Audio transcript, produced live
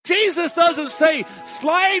doesn't say,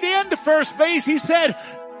 slide into first base. He said,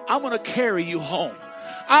 I'm going to carry you home.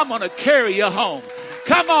 I'm going to carry you home.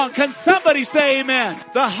 Come on, can somebody say amen?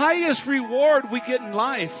 The highest reward we get in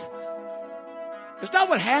life is not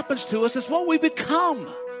what happens to us, it's what we become.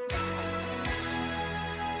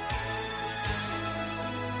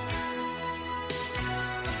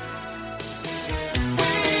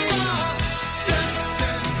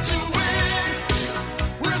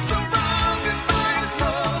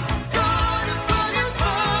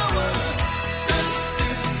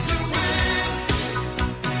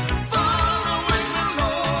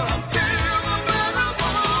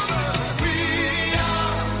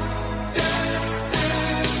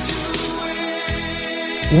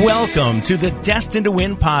 Welcome to the Destined to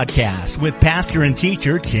Win podcast with pastor and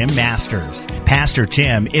teacher Tim Masters. Pastor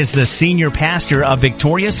Tim is the senior pastor of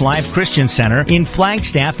Victorious Life Christian Center in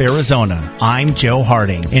Flagstaff, Arizona. I'm Joe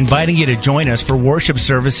Harding, inviting you to join us for worship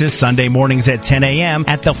services Sunday mornings at 10 a.m.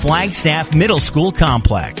 at the Flagstaff Middle School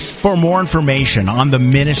Complex. For more information on the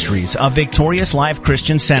ministries of Victorious Life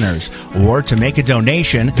Christian Centers or to make a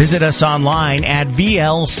donation, visit us online at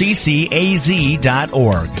vlccaz.org.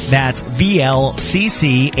 That's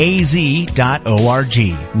vlccaz.org.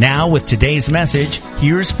 Now with today's message,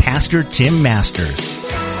 here's Pastor Tim Masters.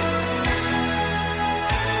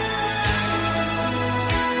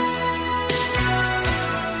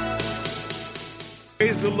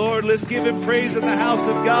 Praise the Lord. Let's give him praise in the house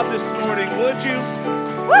of God this morning, would you?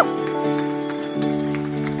 Woo!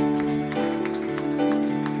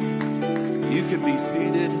 You can be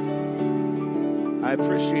seated. I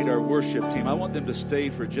appreciate our worship team. I want them to stay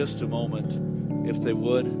for just a moment, if they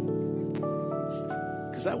would,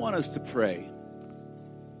 because I want us to pray.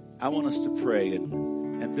 I want us to pray.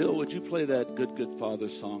 And Bill, would you play that Good, Good Father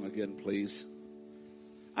song again, please?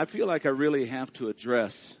 I feel like I really have to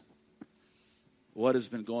address what has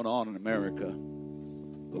been going on in America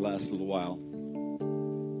the last little while.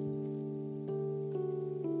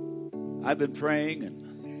 I've been praying,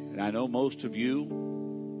 and I know most of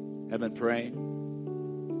you have been praying.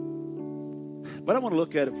 But I want to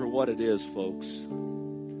look at it for what it is, folks.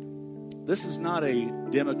 This is not a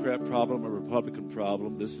Democrat problem, a Republican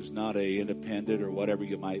problem. This is not a independent or whatever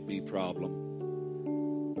you might be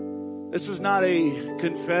problem. This is not a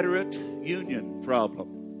Confederate Union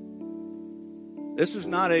problem. This is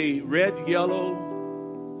not a red, yellow,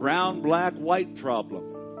 brown, black, white problem.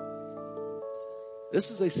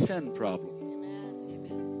 This is a sin problem.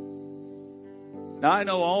 Now, I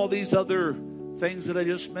know all these other things that I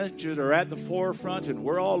just mentioned are at the forefront, and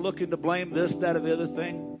we're all looking to blame this, that, or the other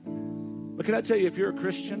thing. But can I tell you, if you're a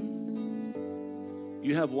Christian,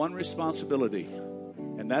 you have one responsibility,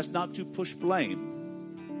 and that's not to push blame.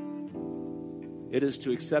 It is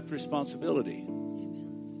to accept responsibility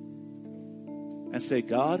and say,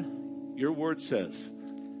 God, your word says,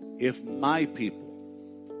 if my people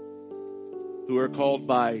who are called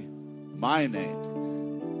by my name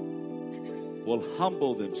will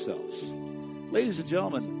humble themselves. Ladies and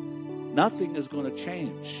gentlemen, nothing is going to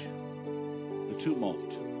change the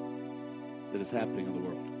tumult that is happening in the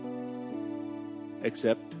world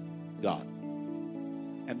except God.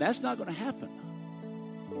 And that's not going to happen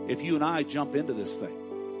if you and I jump into this thing.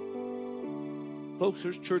 Folks,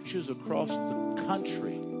 there's churches across the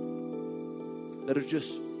country that are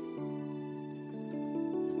just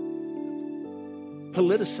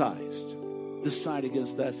politicized. This side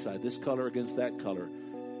against that side, this color against that color,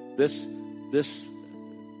 this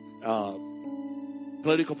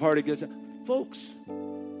political party against that. Folks,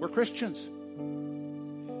 we're Christians.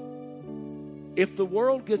 If the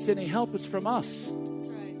world gets any help, it's from us. That's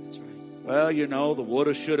right. That's right. Well, you know, the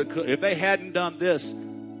woulda, shoulda, coulda. If they hadn't done this,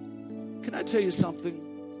 can I tell you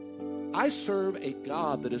something? I serve a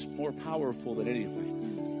God that is more powerful than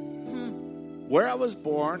anything. Where I was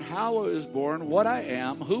born, how I was born, what I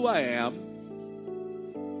am, who I am,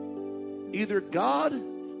 either God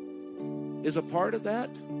is a part of that,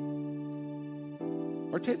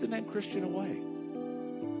 or take the name Christian away.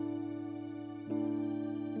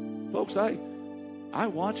 Folks, I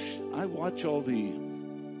watch all the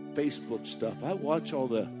Facebook stuff. I watch all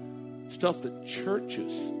the stuff that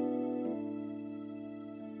churches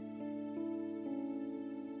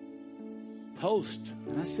post,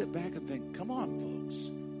 and I sit back and think, come on, folks.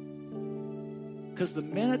 Because the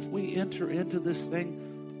minute we enter into this thing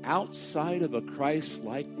outside of a Christ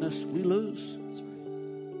likeness, we lose.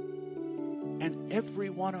 And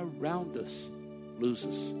everyone around us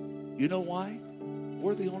loses. You know why?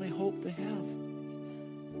 We're the only hope they have.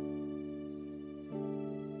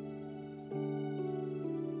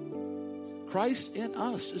 Christ in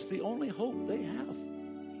us is the only hope they have.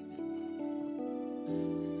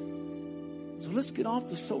 So let's get off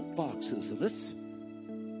the soapboxes and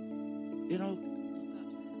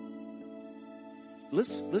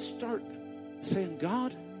let's start saying,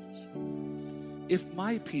 God, if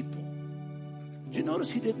my people, did you notice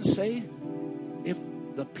he didn't say if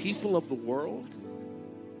the people of the world?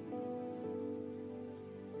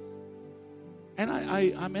 And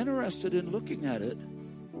I'm interested in looking at it.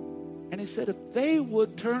 And he said, if they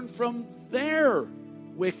would turn from their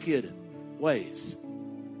wicked ways.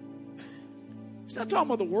 He's not talking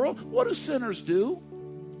about the world. What do sinners do?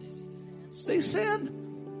 They sin.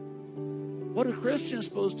 What are Christians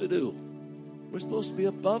supposed to do? We're supposed to be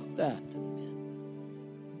above that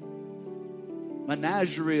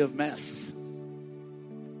menagerie of mess.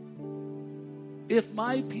 If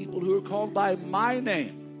my people who are called by my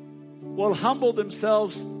name will humble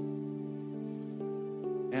themselves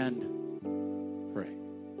and pray.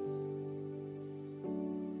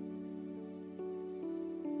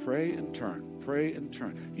 Pray and turn. Pray and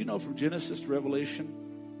turn. You know, from Genesis to Revelation,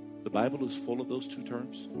 the Bible is full of those two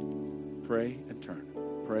terms. Pray and turn.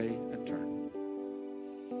 Pray and turn.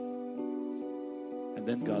 And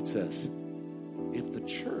then God says, if the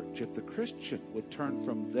church, if the Christian would turn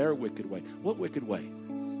from their wicked way. What wicked way?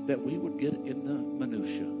 That we would get in the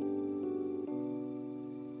minutia.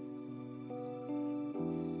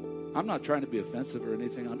 I'm not trying to be offensive or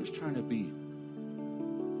anything. I'm just trying to be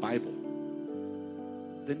Bible.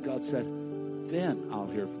 Then God said, then I'll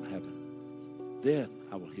hear from heaven. Then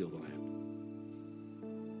I will heal the land.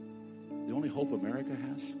 The only hope America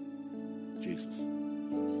has? Jesus.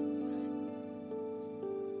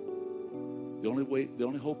 The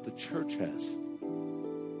only hope the church has?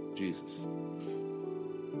 Jesus.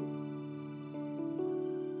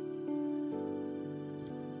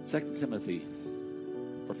 Second Timothy,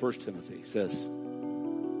 or 1 Timothy, says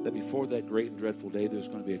that before that great and dreadful day, there's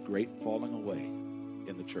going to be a great falling away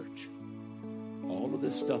in the church. All of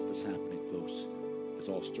this stuff that's happening, folks, it's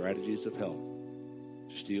all strategies of hell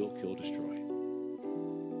to steal, kill, destroy.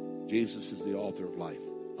 Jesus is the author of life,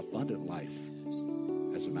 abundant life,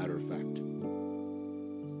 as a matter of fact.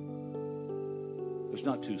 There's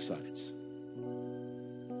not two sides.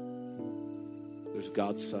 There's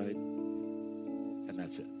God's side, and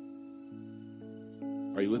that's it.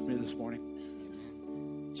 Are you with me this morning?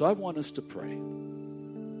 So I want us to pray.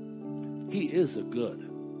 He is a good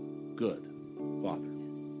Father.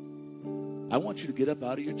 I want you to get up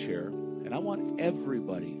out of your chair, and I want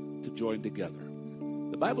everybody to join together.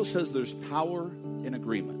 The Bible says there's power in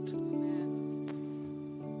agreement.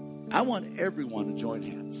 I want everyone to join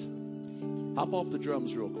hands. Hop off the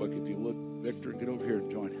drums real quick, if you would, Victor, and get over here and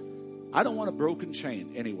join in. I don't want a broken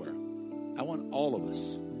chain anywhere. I want all of us.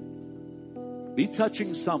 Be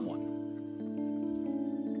touching someone.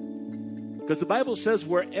 Because the Bible says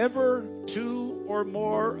wherever two or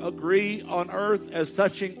more agree on earth as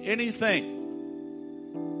touching anything,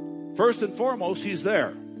 first and foremost, he's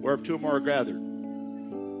there, wherever two or more are gathered.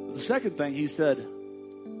 But the second thing, he said,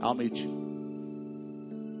 I'll meet you.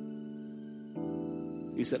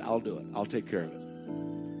 He said, I'll do it. I'll take care of it.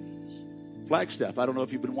 Flagstaff, I don't know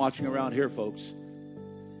if you've been watching around here, folks.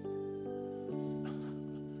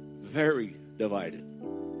 Very divided.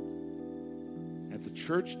 And if the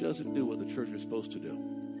church doesn't do what the church is supposed to do,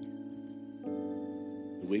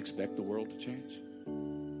 do we expect the world to change?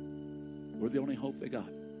 We're the only hope they got.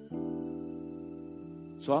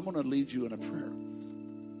 So I'm going to lead you in a prayer.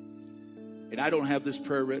 And I don't have this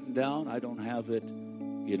prayer written down. I don't have it,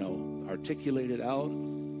 articulated out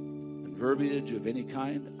in verbiage of any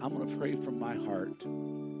kind. I'm going to pray from my heart.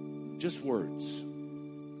 Just words.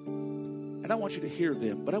 And I want you to hear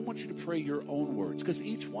them, but I want you to pray your own words, because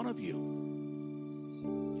each one of you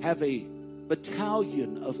have a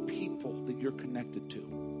battalion of people that you're connected to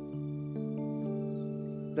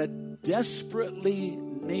that desperately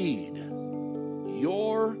need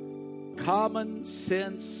your common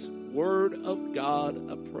sense Word of God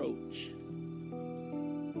approach.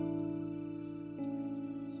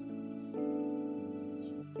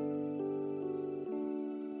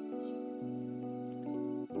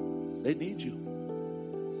 They need you.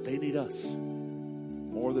 They need us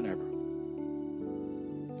more than ever.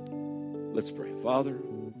 Let's pray. Father,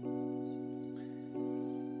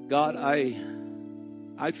 God,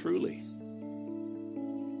 I truly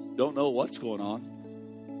don't know what's going on.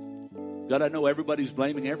 God, I know everybody's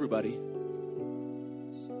blaming everybody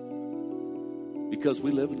because we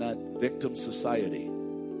live in that victim society.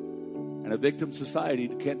 And a victim society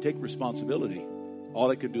can't take responsibility. All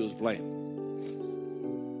they can do is blame.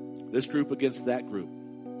 This group against that group.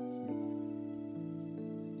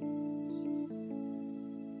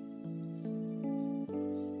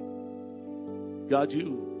 God,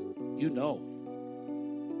 you know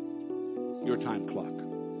your time clock.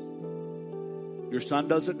 Your son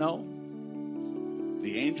doesn't know.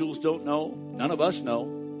 The angels don't know. None of us know.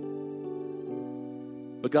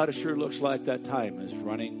 But God, it sure looks like that time is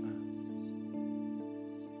running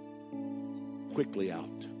quickly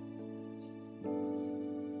out.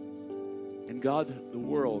 And God, the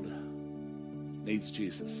world needs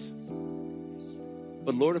Jesus.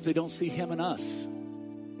 But Lord, if they don't see him in us,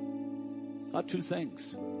 God, two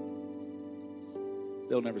things.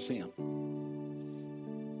 They'll never see him.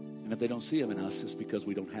 And if they don't see him in us, it's because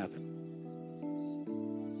we don't have him.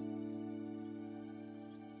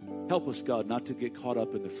 Help us, God, not to get caught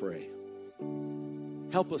up in the fray.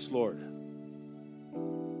 Help us, Lord.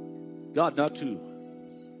 God, not to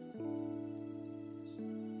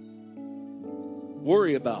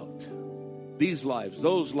worry about these lives,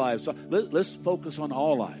 those lives. Let's focus on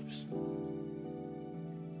all lives.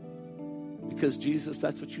 Because Jesus,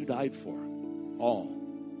 that's what you died for. All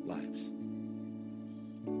lives.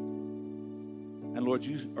 And Lord,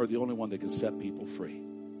 you are the only one that can set people free.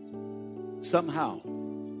 Somehow,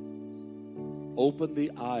 open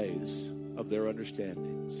the eyes of their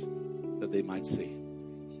understandings that they might see.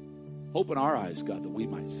 Open our eyes, God, that we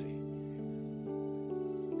might see.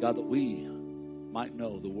 God, that we might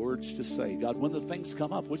know the words to say. God, when the things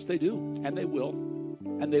come up, which they do, and they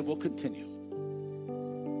will continue.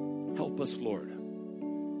 Help us, Lord,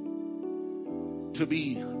 to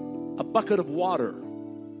be a bucket of water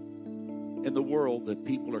in the world that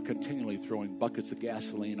people are continually throwing buckets of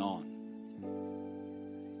gasoline on.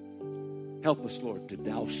 Help us, Lord, to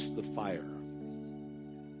douse the fire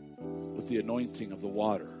with the anointing of the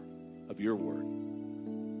water of your word.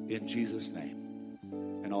 In Jesus' name.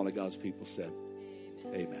 And all of God's people said,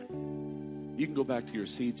 amen. You can go back to your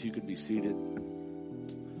seats. You can be seated.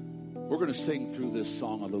 We're going to sing through this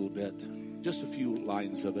song a little bit. Just a few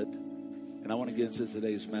lines of it. And I want to get into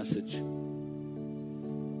today's message.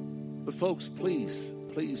 But folks, please,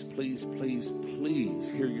 please, please, please, please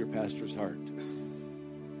hear your pastor's heart.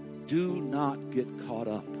 Do not get caught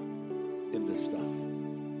up in this stuff.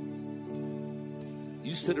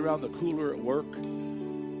 You sit around the cooler at work.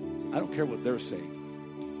 I don't care what they're saying.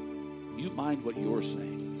 You mind what you're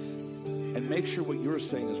saying. And make sure what you're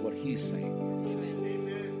saying is what he's saying.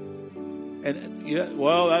 And yeah,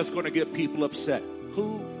 well, that's going to get people upset.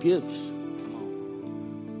 Who gives?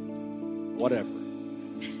 Whatever.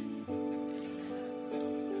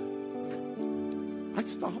 I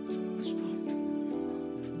stopped.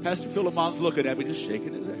 Pastor Philemon's looking at me, just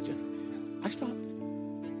shaking his head. I stopped.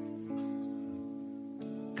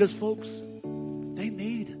 Because, folks, they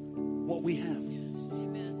need what we have.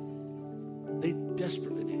 Amen. They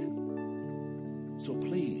desperately need it. So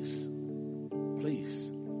please, please,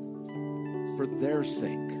 for their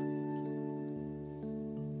sake,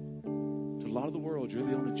 to a lot of the world, you're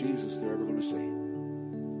the only Jesus they're ever going to see.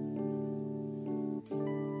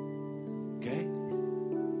 Okay?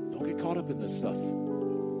 Don't get caught up in this stuff.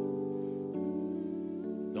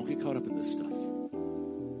 Don't get caught up in this stuff.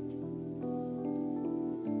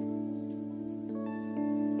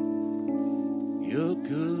 You're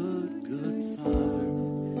good, good Father.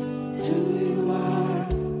 It's who you are.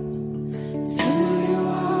 It's who you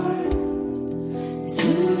are. It's who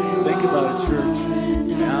you are. Think about it, church.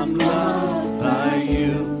 I'm loved by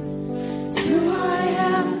you. It's who I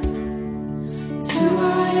am. It's who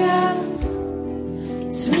I am.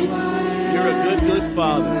 It's who I am. You're a good, good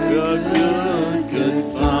Father. You're a good, good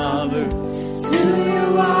Father. It's who you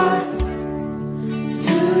are. It's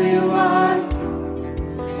who you are.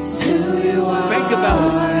 It's who you are. Think about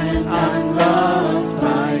it. I'm loved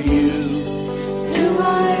by you. It's who I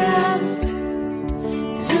am.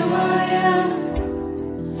 It's who I am.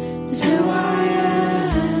 It's who I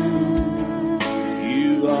am.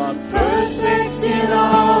 You are perfect in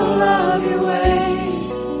all of your ways.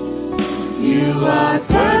 You are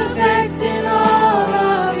perfect in all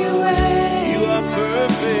of your ways. You are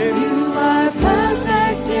perfect. You are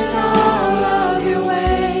perfect in all of your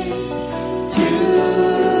ways. To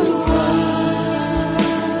us.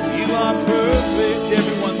 You are perfect.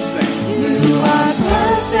 Everyone sing. You are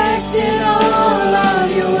perfect in all of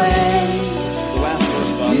your ways. The last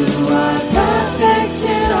verse, Bob. You are perfect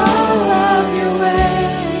in all of your ways.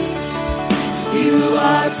 You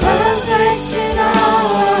are perfect in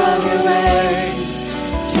all of your ways.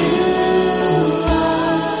 To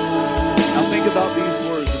us. Now think about these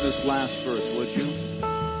words in this last verse, would you?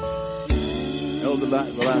 No, the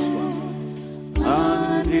last one.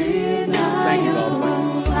 Thank you, Bob.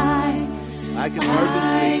 I can hardly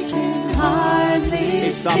speak.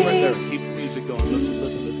 Hey, stop right there. Keep the music going. Listen,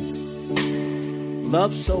 listen, listen.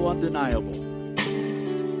 Love so undeniable.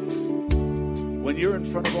 when you're in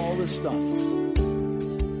front of all this stuff,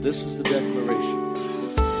 this is the declaration.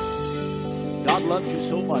 God loves you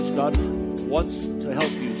so much. God wants to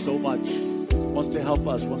help you so much. Wants to help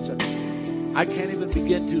us. I can't even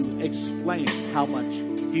begin to explain how much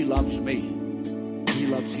He loves me. He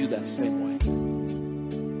loves you that same way.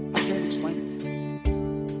 I can't explain it.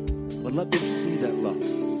 But let them see that love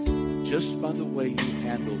just by the way you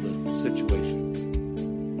handle the situation.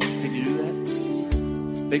 Can you do that?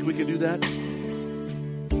 Think we can do that?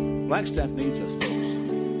 Flagstaff needs us, folks.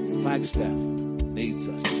 Flagstaff needs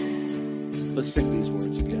us. Let's sing these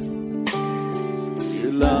words again.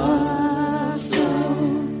 Your love so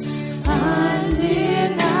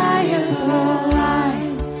undeniable,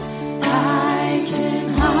 I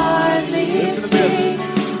can hardly speak.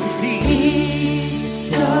 Peace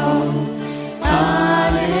so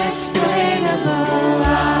unexplainable,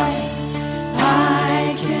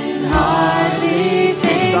 I can hardly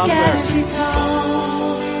think as you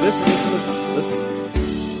call. Listen.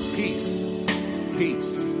 Peace.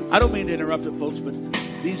 I don't mean to interrupt it, folks, but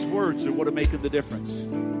these words are what are making the difference.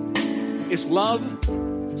 It's love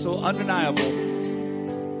so undeniable,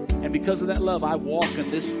 and because of that love, I walk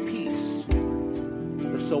in this peace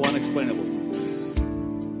that's so unexplainable.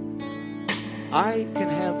 I can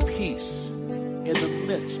have peace in the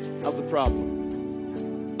midst of the problem.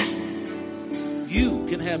 You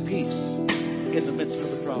can have peace in the midst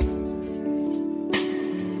of the problem.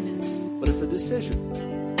 But it's a decision.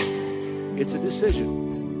 It's a decision.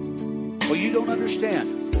 Well, you don't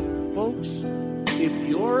understand. Folks, if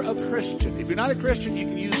you're a Christian, if you're not a Christian, you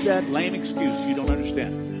can use that lame excuse, you don't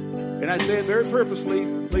understand. And I say it very purposely,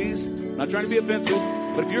 please. I'm not trying to be offensive.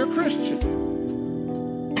 But if you're a Christian,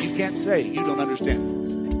 you can't say you don't understand.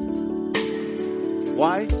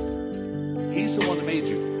 Why? He's the one that made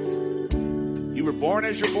you. You were born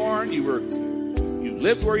as you're born. You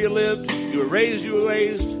lived where you lived. You were raised,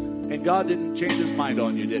 and God didn't change His mind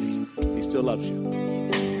on you, did He? He still loves you.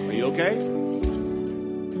 Are you okay?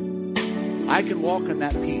 I can walk in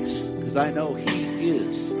that peace because I know He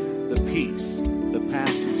is the peace that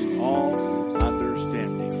passes all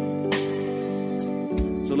understanding.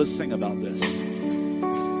 So let's sing about this.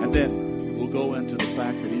 And then we'll go into the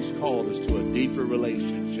fact that He's called us to a deeper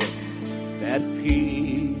relationship. That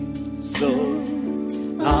peace so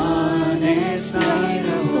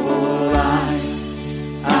unexplainable, I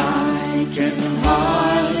can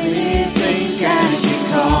hardly think as you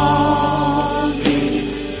call me.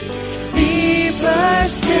 Deeper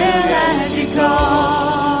still as you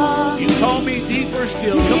call. You call me deeper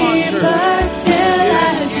still. Come on, church. Deeper still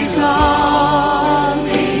as you call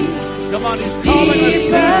me. Come on, He's calling us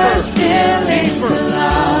deeper still into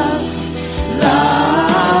love.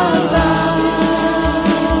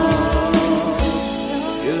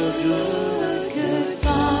 You're good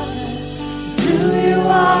Father. It's who you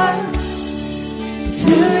are. It's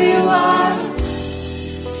who you are.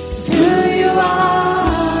 It's who you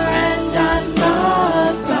are. And I'm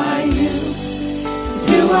loved by you. It's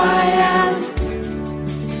who I am.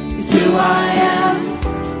 It's who I am.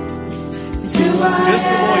 It's who I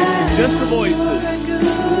am. Just the voices.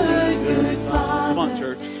 Good Father. Come on,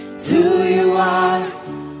 church. It's who you are.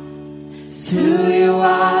 It's who you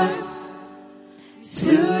are. It's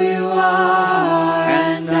who you are.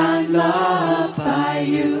 And I'm loved by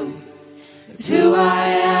you. It's who I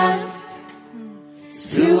am.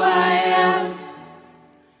 It's who I am.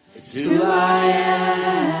 It's who I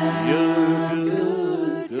am. You're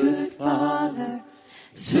good Father.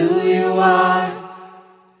 It's who you are.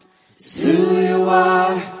 It's who you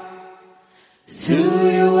are. It's who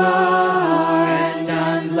you are. And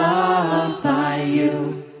I'm loved by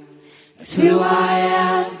you. It's who I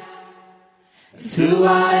am. It's who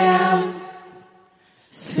I am.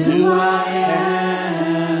 It's who I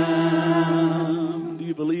am. Do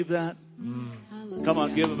you believe that? Come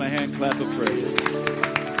on, give Him a hand clap of praise.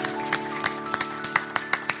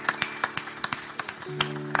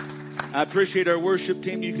 I appreciate our worship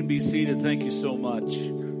team. You can be seated. Thank you so much.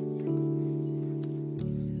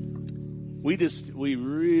 We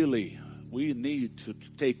need to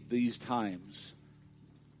take these times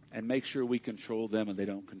and make sure we control them and they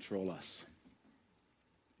don't control us.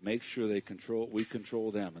 Make sure we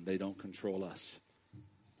control them and they don't control us.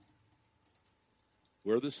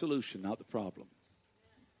 We're the solution, not the problem.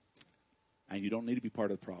 And you don't need to be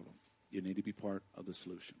part of the problem. You need to be part of the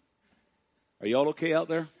solution. Are you all okay out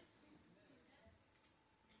there?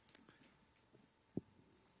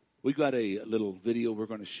 We've got a little video we're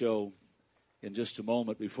going to show in just a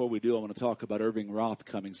moment. Before we do, I want to talk about Irving Roth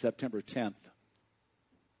coming September 10th.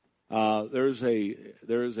 There's a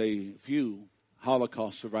few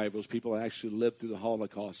Holocaust survivors, people that actually lived through the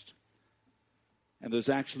Holocaust. And there's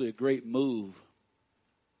actually a great move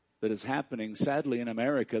that is happening, sadly, in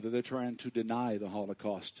America, that they're trying to deny the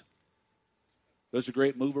Holocaust. There's a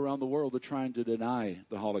great move around the world that's trying to deny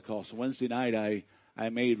the Holocaust. Wednesday night, I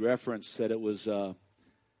made reference that it was, how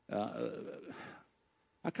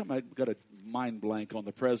come I got a mind blank on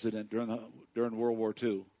the president during World War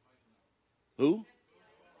II? Who?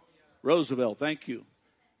 Roosevelt, thank you.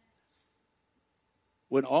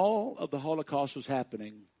 When all of the Holocaust was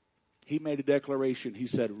happening, he made a declaration. He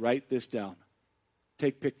said, write this down.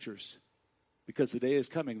 Take pictures. Because the day is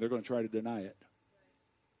coming, they're going to try to deny it.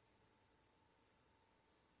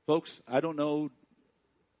 Folks, I don't know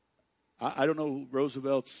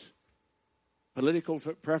Roosevelt's political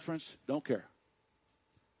preference. Don't care.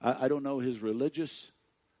 I don't know his religious.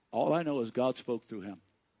 All I know is God spoke through him.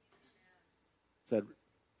 Said,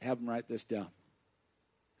 have them write this down.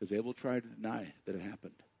 Because they will try to deny that it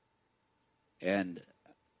happened. And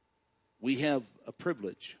we have a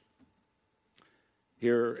privilege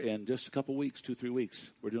here in just a couple weeks, 2-3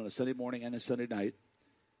 weeks. We're doing a Sunday morning and a Sunday night.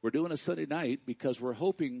 We're doing a Sunday night because we're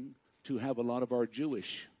hoping to have a lot of our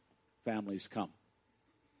Jewish families come.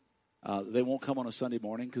 They won't come on a Sunday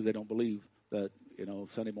morning because they don't believe that,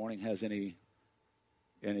 Sunday morning has any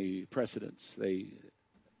precedence. They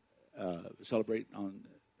celebrate on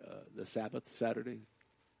the Sabbath, Saturday.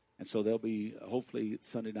 And so they'll be, hopefully,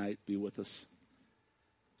 Sunday night, be with us.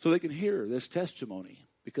 So they can hear this testimony.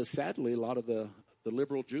 Because sadly, a lot of the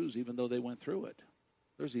liberal Jews, even though they went through it,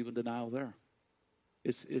 there's even denial there.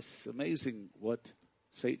 It's amazing what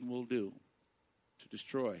Satan will do to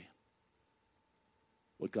destroy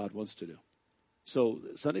what God wants to do. So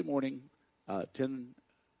Sunday morning, 10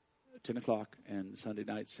 o'clock, and Sunday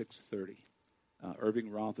night, 6:30.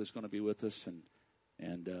 Irving Roth is going to be with us,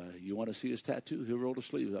 and you want to see his tattoo, he'll roll the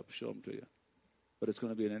sleeves up and show them to you. But it's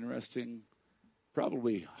going to be an interesting,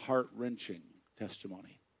 probably heart-wrenching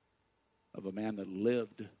testimony of a man that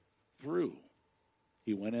lived through.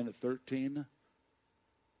 He went in at 13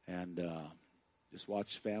 and just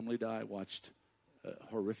watched family die, watched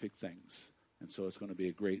horrific things. And so it's going to be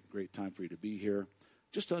a great, great time for you to be here.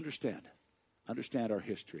 Just to understand our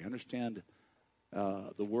history, understand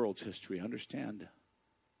the world's history, understand,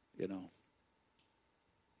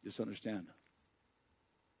 just understand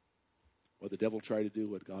what the devil tried to do,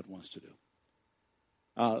 what God wants to do.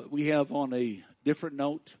 We have, on a different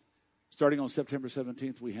note, starting on September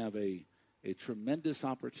 17th, we have a tremendous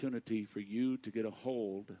opportunity for you to get a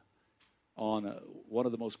hold on one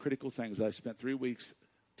of the most critical things. I spent 3 weeks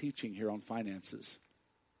teaching here on finances.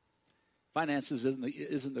 Finances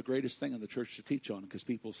isn't the greatest thing in the church to teach on, because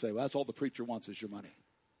people say, well, that's all the preacher wants is your money.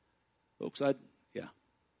 Folks, I'm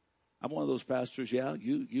one of those pastors,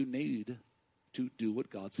 you need to do what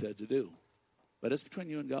God said to do. But it's between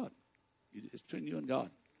you and God. It's between you and God.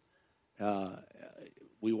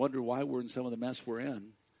 We wonder why we're in some of the mess we're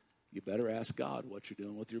in. You better ask God what you're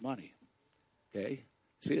doing with your money. Okay?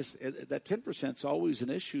 See, that 10% is always an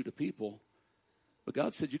issue to people. But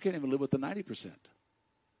God said you can't even live with the 90%.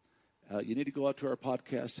 You need to go out to our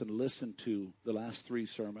podcast and listen to the last 3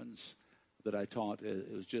 sermons that I taught.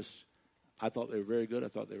 It was just, I thought they were very good. I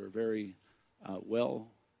thought they were very well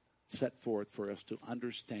set forth for us to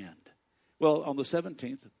understand. Well, on the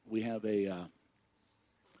 17th, we have an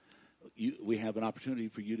opportunity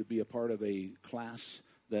for you to be a part of a class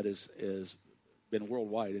that is been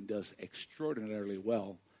worldwide and does extraordinarily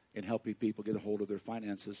well in helping people get a hold of their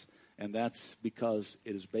finances. And that's because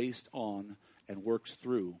it is based on and works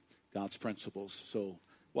through God's principles. So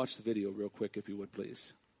watch the video real quick, if you would,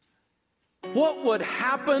 please. What would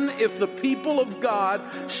happen if the people of God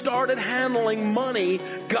started handling money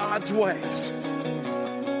God's ways?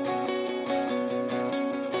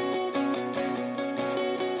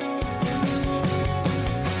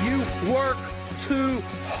 You work too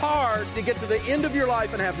hard to get to the end of your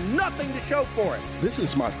life and have nothing to show for it. This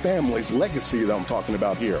is my family's legacy that I'm talking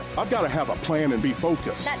about here. I've got to have a plan and be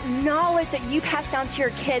focused. That knowledge that you pass down to your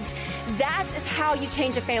kids, that is how you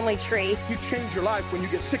change a family tree. You change your life when you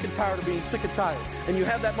get sick and tired of being sick and tired. And you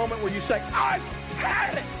have that moment where you say, I've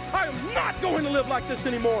had it. I am not going to live like this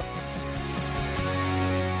anymore.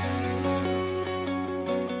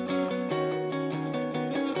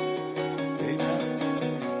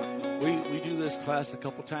 Class a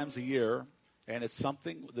couple times a year, and it's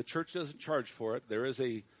something the church doesn't charge for it. There is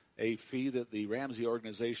a fee that the Ramsey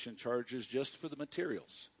organization charges just for the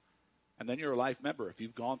materials. And then you're a life member. If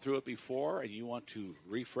you've gone through it before and you want to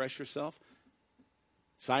refresh yourself,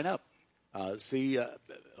 sign up. See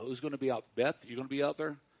who's going to be out. Beth, you're going to be out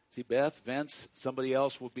there? See Beth, Vince, somebody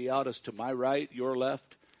else will be out as to my right, your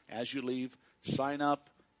left. As you leave, sign up,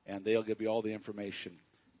 and they'll give you all the information.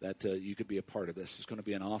 that you could be a part of this. It's going to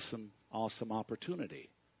be an awesome, awesome opportunity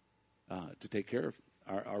to take care of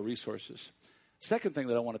our resources. Second thing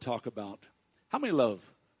that I want to talk about, how many love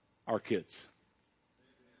our kids?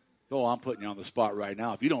 Oh, I'm putting you on the spot right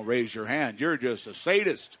now. If you don't raise your hand, you're just a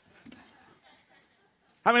sadist.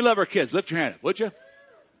 How many love our kids? Lift your hand up, would you?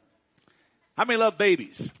 How many love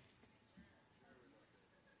babies?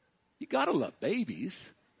 You got to love babies.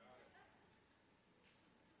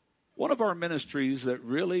 One of our ministries that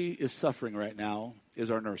really is suffering right now is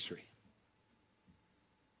our nursery.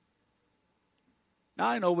 Now,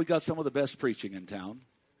 I know we got some of the best preaching in town.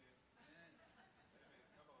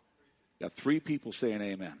 Got 3 people saying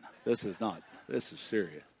amen. This is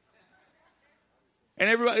serious. And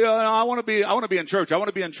everybody, I want to be in church. I want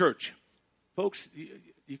to be in church. Folks,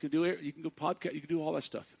 you can do it. You can go podcast. You can do all that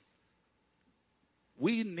stuff.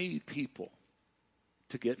 We need people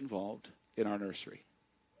to get involved in our nursery.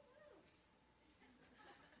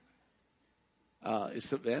 Is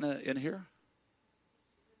Savannah in here?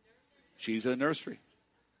 She's in nursery.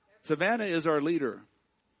 Savannah is our leader.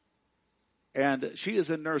 And she is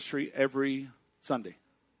in nursery every Sunday.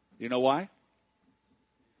 You know why?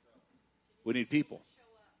 We need people.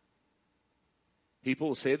 People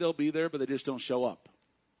will say they'll be there, but they just don't show up.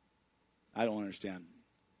 I don't understand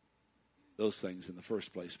those things in the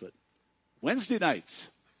first place. But Wednesday nights,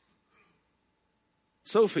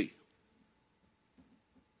 Sophie.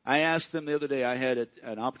 I asked them the other day, I had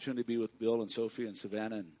an opportunity to be with Bill and Sophie and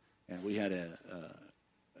Savannah, and we had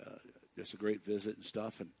just a great visit and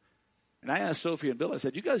stuff. And I asked Sophie and Bill, I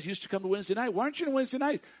said, you guys used to come to Wednesday night. Why aren't you in Wednesday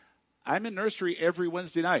night? I'm in nursery every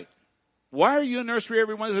Wednesday night. Why are you in nursery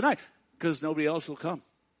every Wednesday night? Because nobody else will come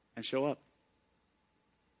and show up.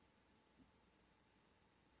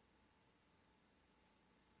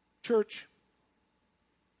 Church,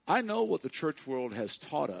 I know what the church world has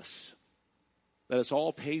taught us, that it's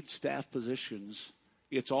all paid staff positions.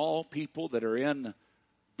 It's all people that are in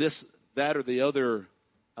this, that, or the other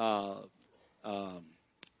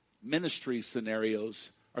ministry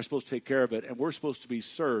scenarios are supposed to take care of it, and we're supposed to be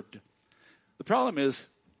served. The problem is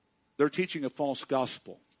they're teaching a false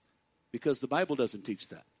gospel because the Bible doesn't teach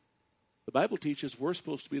that. The Bible teaches we're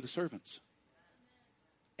supposed to be the servants.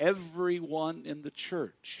 Everyone in the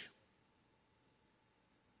church.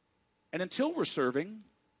 And until we're serving,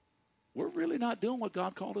 we're really not doing what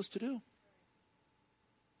God called us to do.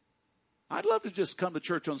 I'd love to just come to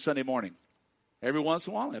church on Sunday morning. Every once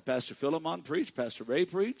in a while, I have Pastor Philemon preach, Pastor Ray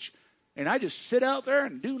preach, and I just sit out there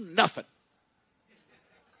and do nothing.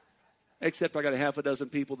 Except I got a half a dozen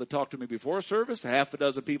people that talk to me before service, a half a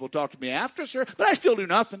dozen people talk to me after service, but I still do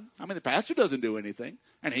nothing. I mean, the pastor doesn't do anything,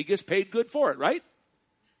 and he gets paid good for it, right?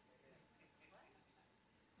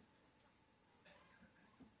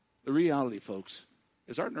 The reality, folks,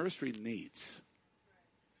 is our nursery needs.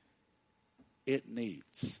 It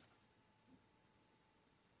needs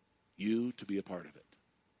you to be a part of it.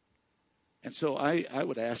 And so I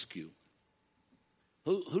would ask you,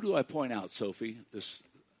 who do I point out, Sophie?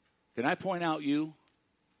 Can I point out you?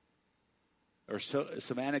 Or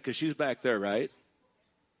Savannah, because she's back there, right?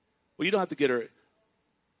 Well, you don't have to get her.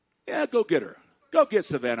 Yeah, go get her. Go get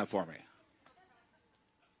Savannah for me.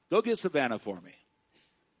 Go get Savannah for me.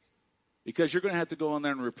 Because you're going to have to go in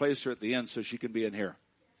there and replace her at the end so she can be in here.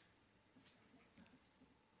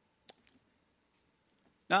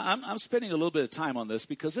 Now, I'm spending a little bit of time on this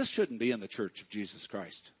because this shouldn't be in the Church of Jesus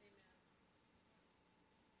Christ.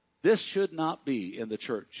 This should not be in the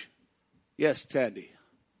church. Yes, Tandy.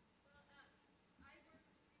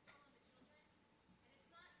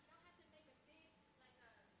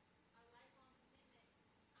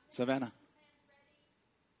 Savannah.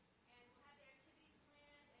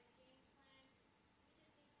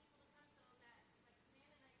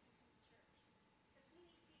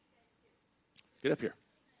 Get up here.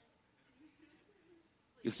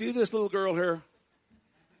 You see this little girl here?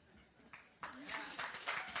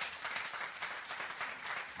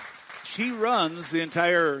 She runs the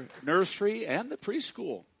entire nursery and the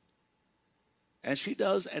preschool. And she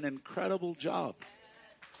does an incredible job.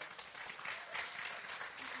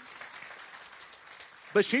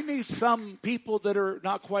 But she needs some people that are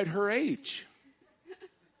not quite her age.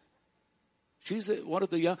 She's one of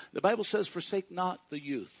the young. The Bible says, forsake not the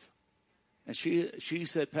youth. And she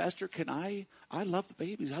said, Pastor, can I love the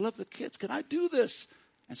babies. I love the kids. Can I do this?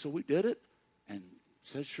 And so we did it and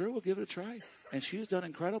said, sure, we'll give it a try. And she's done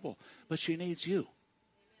incredible. But she needs you.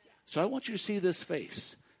 So I want you to see this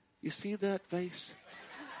face. You see that face?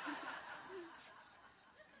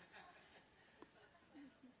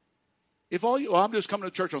 I'm just coming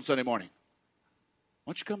to church on Sunday morning.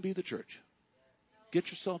 Why don't you come be the church? Get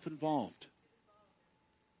yourself involved.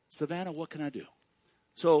 Savannah, what can I do?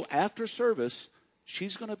 So after service,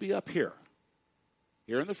 she's going to be up here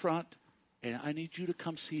in the front, and I need you to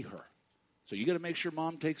come see her. So you got to make sure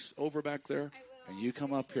Mom takes over back there, and you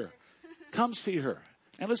come up here. Come see her,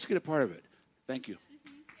 and let's get a part of it. Thank you.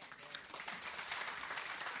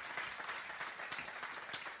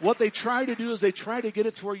 What they try to do is they try to get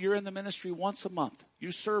it to where you're in the ministry once a month.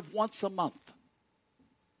 You serve once a month.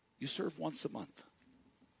 You serve once a month.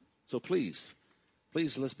 So please,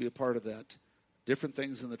 let's be a part of that. Different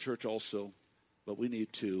things in the church also, but we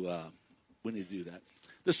need to do that.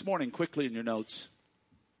 This morning, quickly in your notes,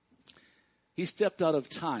 he stepped out of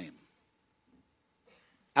time,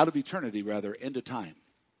 out of eternity rather, into time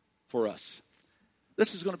for us.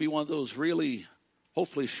 This is going to be one of those really,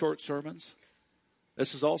 hopefully short sermons.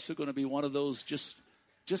 This is also going to be one of those just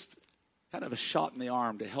kind of a shot in the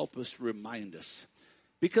arm to help us, remind us.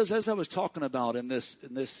 Because as I was talking about in this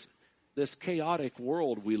chaotic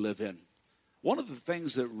world we live in, one of the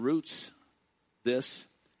things that roots this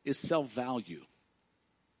is self-value.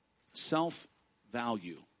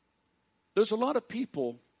 Self-value. There's a lot of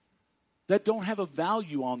people that don't have a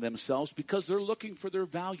value on themselves because they're looking for their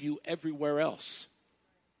value everywhere else.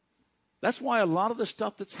 That's why a lot of the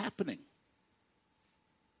stuff that's happening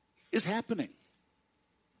is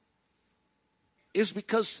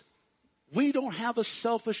because we don't have a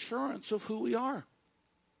self-assurance of who we are.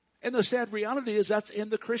 And the sad reality is that's in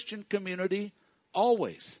the Christian community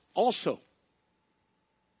always. Also,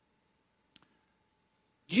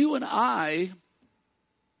 you and I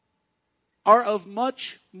are of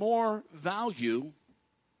much more value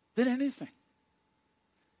than anything.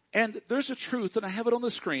 And there's a truth, and I have it on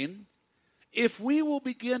the screen. If we will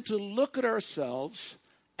begin to look at ourselves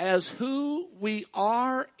as who we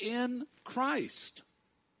are in Christ,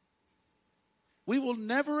 we will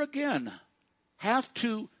never again have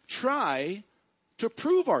to try to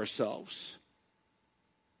prove ourselves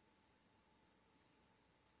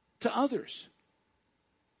to others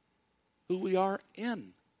who we are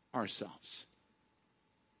in ourselves.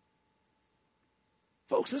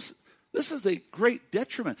 Folks, this is a great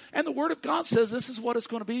detriment. And the Word of God says this is what it's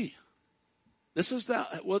going to be. This is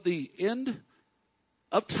the end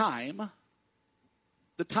of time,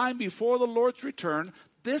 the time before the Lord's return.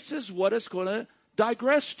 This is what it's going to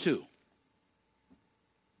digress to.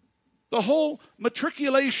 The whole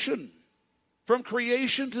matriculation from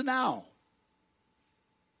creation to now.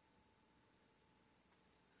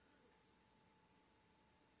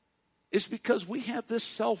 Is because we have this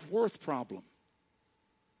self-worth problem.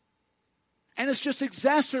 And it's just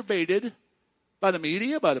exacerbated by the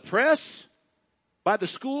media, by the press, by the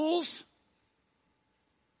schools,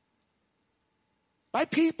 by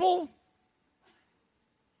people,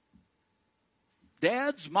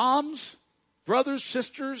 dads, moms, brothers,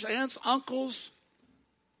 sisters, aunts, uncles.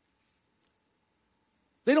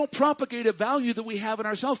 They don't propagate a value that we have in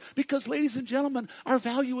ourselves because, ladies and gentlemen, our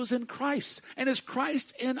value is in Christ. And is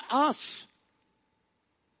Christ in us?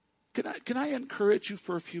 Can I encourage you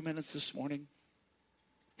for a few minutes this morning?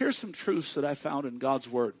 Here's some truths that I found in God's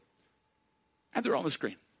Word. And they're on the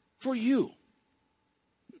screen. For you.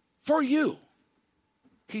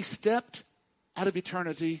 He stepped out of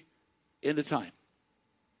eternity into time.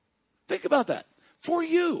 Think about that. For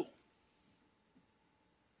you.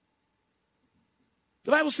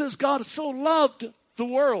 The Bible says God so loved the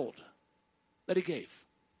world that He gave.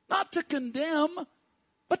 Not to condemn,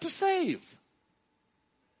 but to save.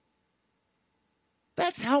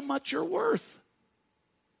 That's how much you're worth.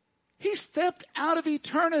 He stepped out of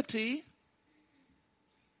eternity,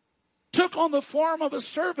 took on the form of a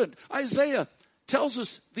servant. Isaiah tells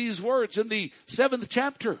us these words in the 7th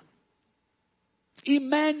chapter.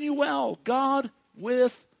 Emmanuel, God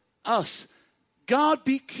with us. God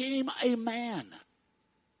became a man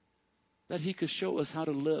that He could show us how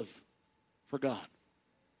to live for God.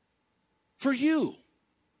 For you.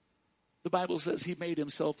 The Bible says He made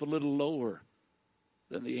Himself a little lower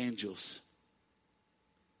than the angels.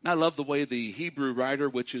 And I love the way the Hebrew writer,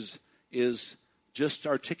 which is just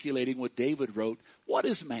articulating what David wrote. What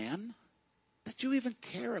is man that you even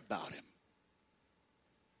care about him?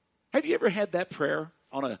 Have you ever had that prayer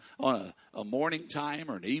on a morning time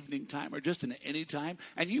or an evening time or just in any time?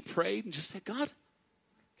 And you prayed and just said, God,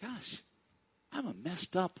 gosh, I'm a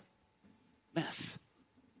messed up mess.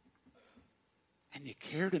 And you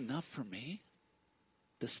cared enough for me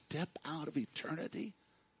to step out of eternity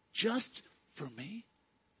just for me?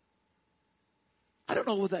 I don't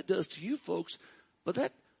know what that does to you folks, but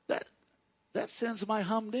that sends my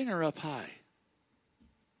humdinger up high.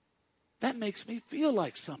 That makes me feel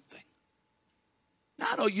like something. Now,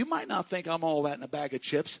 I know you might not think I'm all that in a bag of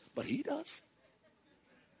chips, but He does.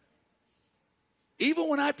 Even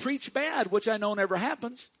when I preach bad, which I know never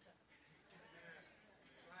happens.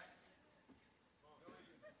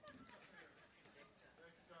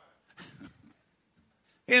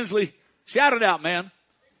 Hensley, shout it out, man.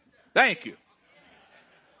 Thank you.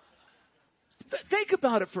 Think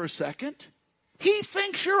about it for a second. He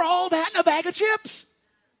thinks you're all that in a bag of chips.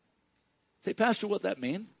 Say, Pastor, what that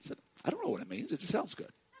mean? I said, I don't know what it means. It just sounds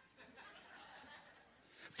good.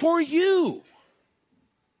 For you,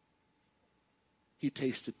 he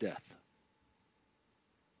tasted death.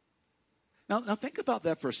 Now think about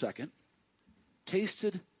that for a second.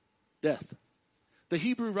 Tasted death. The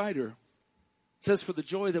Hebrew writer says, for the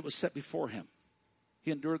joy that was set before him, he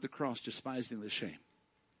endured the cross, despising the shame.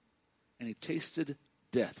 And he tasted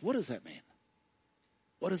death. What does that mean?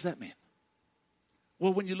 What does that mean?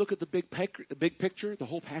 Well, when you look at the big picture, the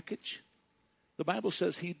whole package, the Bible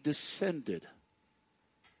says he descended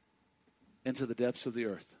into the depths of the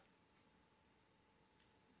earth.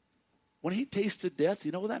 When he tasted death,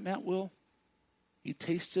 you know what that meant, Will? He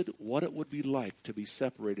tasted what it would be like to be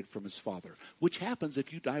separated from his Father, which happens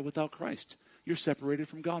if you die without Christ. You're separated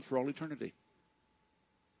from God for all eternity.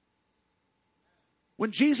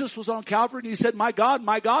 When Jesus was on Calvary and he said, my God,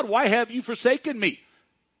 why have you forsaken me?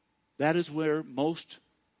 That is where most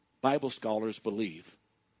Bible scholars believe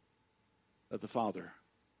that the Father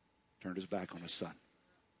turned his back on his Son.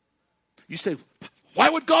 You say, why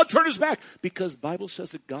would God turn his back? Because the Bible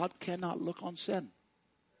says that God cannot look on sin.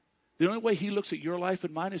 The only way he looks at your life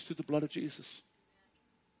and mine is through the blood of Jesus.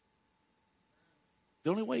 The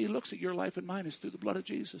only way he looks at your life and mine is through the blood of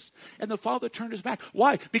Jesus. And the Father turned his back.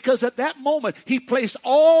 Why? Because at that moment, he placed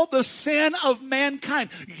all the sin of mankind,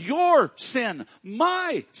 your sin,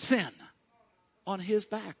 my sin, on his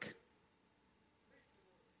back.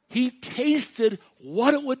 He tasted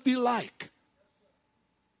what it would be like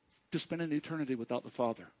to spend an eternity without the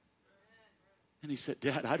Father. And he said,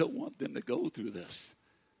 Dad, I don't want them to go through this.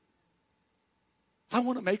 I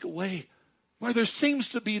want to make a way where there seems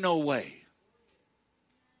to be no way.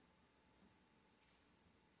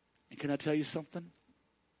 And can I tell you something?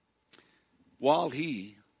 While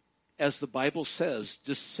he, as the Bible says,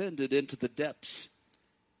 descended into the depths,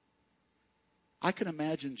 I can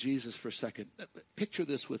imagine Jesus for a second. Picture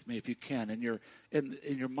this with me if you can, in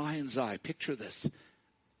your mind's eye. Picture this.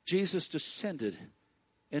 Jesus descended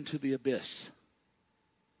into the abyss.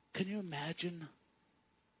 Can you imagine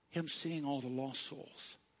him seeing all the lost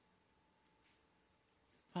souls?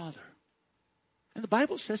 Father. And the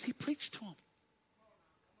Bible says he preached to them.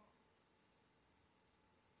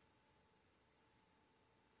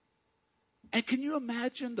 And can you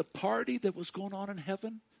imagine the party that was going on in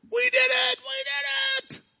heaven? We did it! We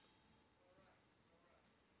did it!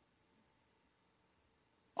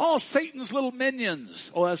 All Satan's little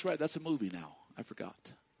minions. Oh, that's right. That's a movie now. I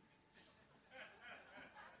forgot.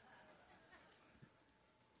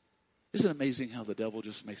 Isn't it amazing how the devil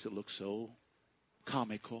just makes it look so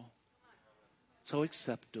comical, so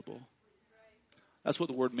acceptable? That's what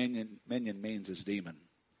the word minion means, is demon.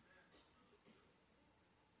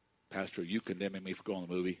 Pastor, are you condemning me for going to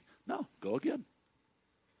the movie? No, go again.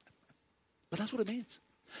 But that's what it means.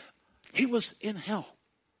 He was in hell.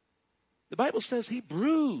 The Bible says he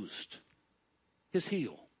bruised his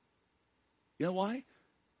heel. You know why?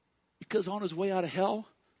 Because on his way out of hell,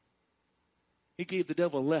 he gave the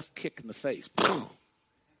devil a left kick in the face. Boom.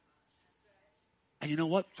 And you know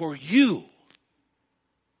what? For you,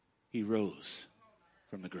 he rose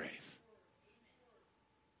from the grave.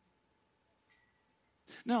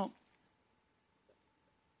 Now,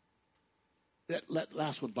 that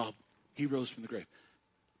last one, Bob, he rose from the grave.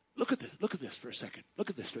 Look at this. Look at this for a second. Look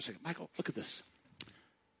at this for a second. Michael, look at this.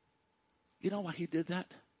 You know why he did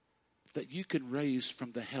that? That you can raise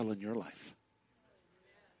from the hell in your life.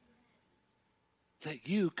 That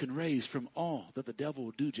you can raise from all that the devil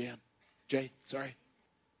will do, Jay, sorry.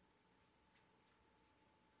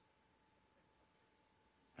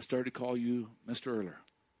 I started to call you Mr. Earler.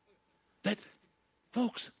 That,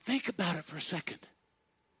 folks, think about it for a second.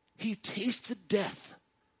 He tasted death.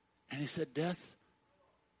 And he said, death,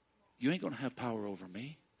 you ain't going to have power over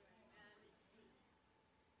me.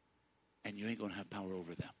 And you ain't going to have power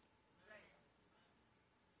over them.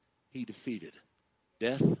 He defeated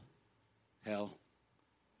death, hell,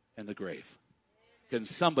 and the grave. Can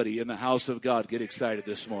somebody in the house of God get excited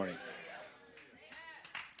this morning?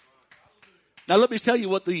 Now let me tell you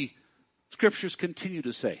what the scriptures continue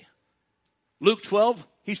to say. Luke 12,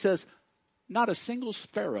 he says, not a single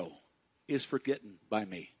sparrow is forgotten by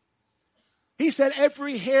me. He said,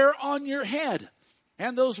 every hair on your head,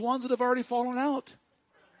 and those ones that have already fallen out.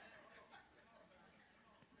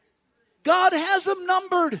 God has them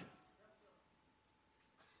numbered.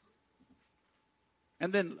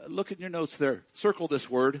 And then look at your notes there. Circle this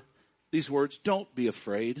word, these words. Don't be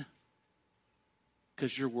afraid,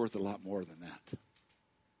 because you're worth a lot more than that.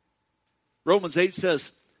 Romans 8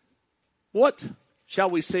 says, what shall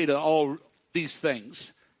we say to all these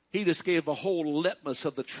things? He just gave a whole litmus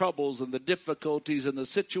of the troubles and the difficulties and the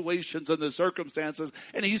situations and the circumstances.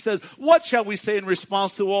 And he says, what shall we say in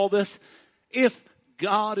response to all this? If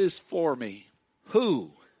God is for me,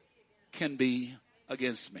 who can be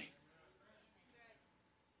against me?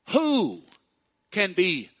 Who can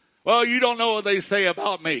be? Well, you don't know what they say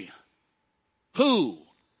about me. Who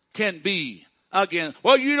can be against?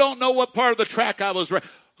 Well, you don't know what part of the track I was.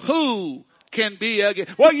 Who can be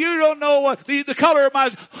against? Well, you don't know what the color of my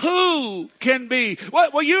eyes. Who can be?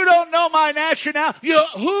 Well, you don't know my nationality.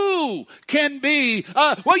 Who can be?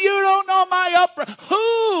 Well, you don't know my upbringing.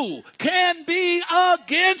 Who can be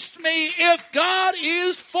against me if God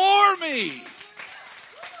is for me?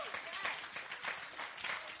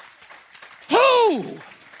 Who?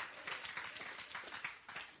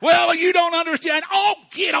 Well, you don't understand. Oh,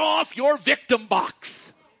 get off your victim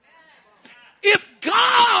box. If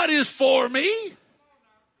God is for me,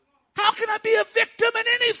 how can I be a victim in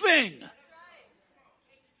anything?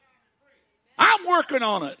 I'm working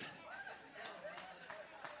on it.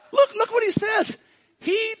 Look what he says.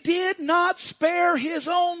 He did not spare his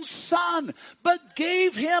own son, but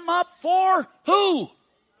gave him up for who?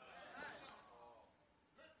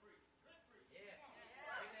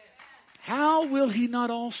 How will he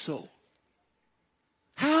not also?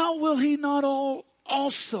 How will he not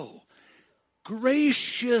also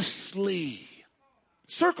graciously?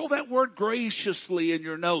 Circle that word graciously in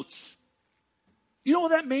your notes. You know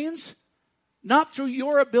what that means? Not through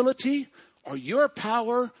your ability or your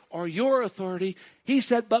power or your authority. He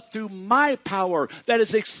said, but through my power that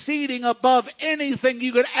is exceeding above anything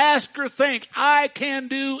you could ask or think, I can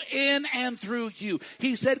do in and through you.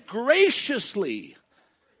 He said, graciously,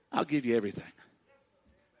 I'll give you everything.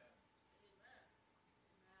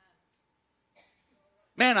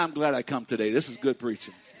 Man, I'm glad I come today. This is good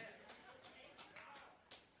preaching.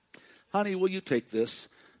 Honey, will you take this?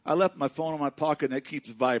 I left my phone in my pocket and it keeps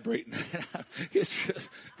vibrating. It's just,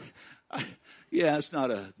 it's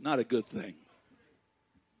not a good thing.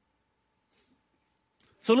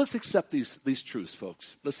 So let's accept these truths,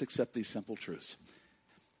 folks. Let's accept these simple truths.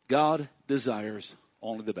 God desires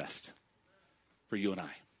only the best for you and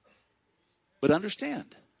I. But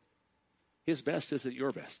understand, his best isn't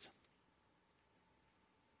your best.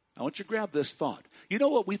 I want you to grab this thought. You know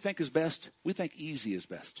what we think is best? We think easy is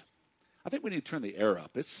best. I think we need to turn the air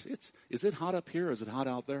up. Is it hot up here or is it hot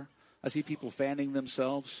out there? I see people fanning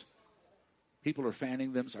themselves. People are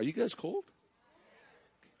fanning them. Are you guys cold?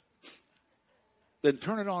 Then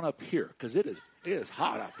turn it on up here, because it is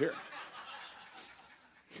hot up here.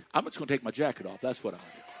 I'm just going to take my jacket off. That's what I'm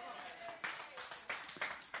going to do.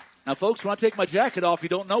 Now, folks, when I take my jacket off, you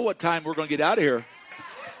don't know what time we're going to get out of here.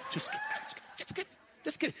 Just get.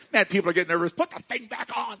 Man, people are getting nervous. Put the thing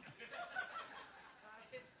back on.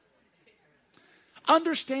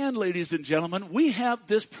 Understand, ladies and gentlemen, we have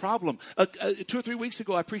this problem. 2 or 3 weeks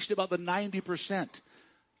ago, I preached about the 90%.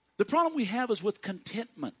 The problem we have is with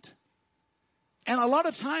contentment. And a lot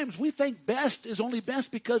of times we think best is only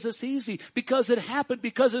best because it's easy, because it happened,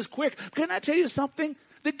 because it's quick. Can I tell you something?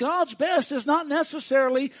 That God's best is not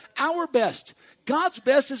necessarily our best. God's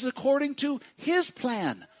best is according to his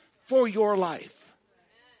plan for your life.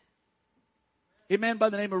 A man by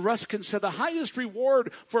the name of Ruskin said the highest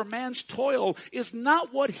reward for man's toil is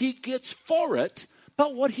not what he gets for it,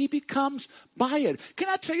 but what he becomes by it. Can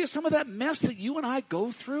I tell you some of that mess that you and I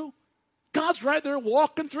go through? God's right there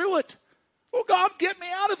walking through it. Oh, God, get me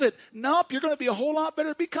out of it. Nope, you're going to be a whole lot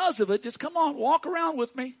better because of it. Just come on, walk around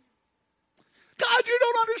with me. God, you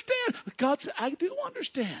don't understand. God said, I do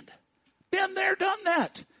understand. Been there, done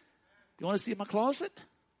that. You want to see my closet?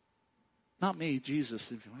 Not me,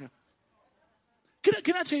 Jesus.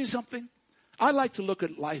 Can I tell you something? I like to look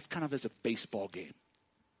at life kind of as a baseball game.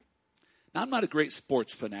 Now, I'm not a great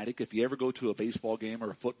sports fanatic. If you ever go to a baseball game or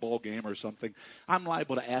a football game or something, I'm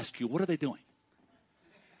liable to ask you, what are they doing?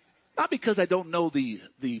 Not because I don't know the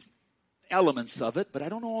elements of it, but I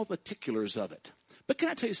don't know all the particulars of it. But can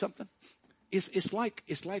I tell you something? It's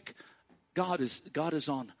like God is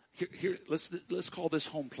on here. Let's call this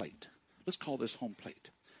home plate. Let's call this home plate.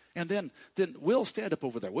 And then Will, stand up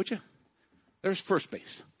over there, would you? There's first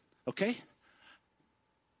base. Okay?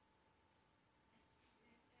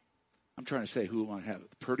 I'm trying to say who I want to have,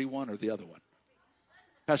 the Purdy one or the other one.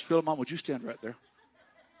 Pastor Philemon, would you stand right there?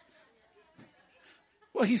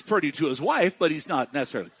 Well, he's pretty to his wife, but he's not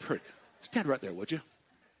necessarily pretty. Stand right there, would you?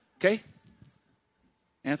 Okay?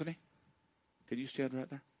 Anthony? Can you stand right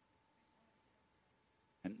there?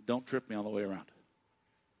 And don't trip me on the way around.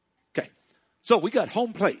 Okay. So we got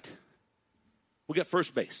home plate. We got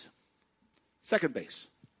first base, second base,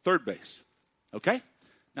 third base. Okay?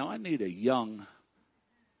 Now I need a young,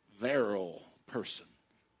 virile person.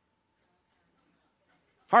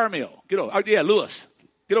 Jaramillo, get over. Oh, yeah, Luis.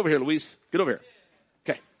 Get over here, Luis. Get over here.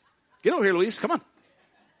 Okay. Get over here, Luis. Come on.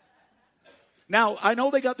 Now, I know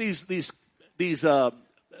they got these base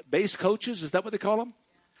coaches. Is that what they call them?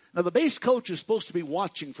 Now, the base coach is supposed to be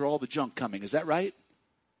watching for all the junk coming. Is that right?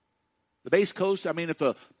 The base coach, I mean, if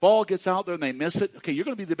a ball gets out there and they miss it, okay, you're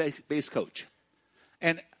going to be the base coach.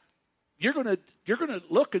 And you're going to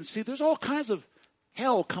look and see there's all kinds of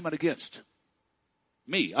hell coming against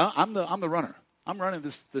me. I'm the runner. I'm running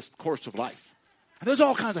this course of life. And there's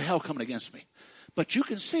all kinds of hell coming against me. But you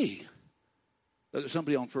can see that there's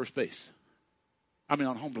somebody on first base. I mean,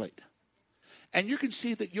 on home plate. And you can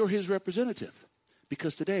see that you're his representative.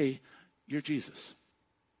 Because today, you're Jesus.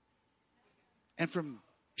 And from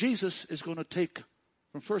Jesus is going to take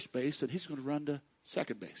from first base and he's going to run to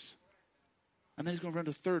second base. And then he's going to run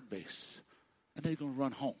to third base. And then he's going to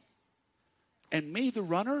run home. And me, the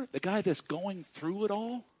runner, the guy that's going through it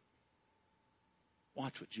all,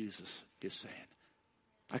 watch what Jesus is saying.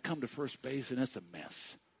 I come to first base and it's a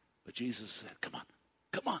mess. But Jesus said, come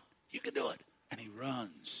on, you can do it. And he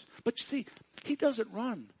runs. But you see, he doesn't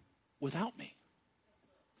run without me.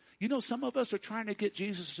 You know, some of us are trying to get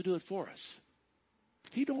Jesus to do it for us.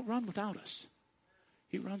 He don't run without us.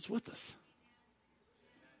 He runs with us.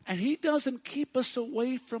 And he doesn't keep us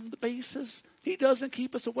away from the bases. He doesn't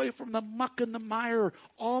keep us away from the muck and the mire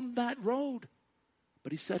on that road.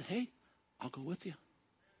 But he said, hey, I'll go with you.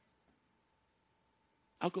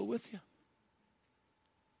 I'll go with you.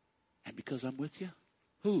 And because I'm with you,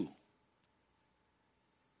 who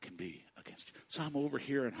can be against you? So I'm over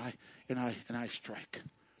here and I strike.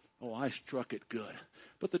 Oh, I struck it good.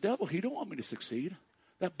 But the devil, he don't want me to succeed.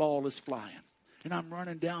 That ball is flying. And I'm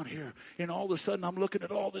running down here. And all of a sudden, I'm looking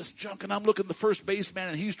at all this junk. And I'm looking at the first baseman.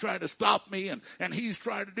 And he's trying to stop me. And he's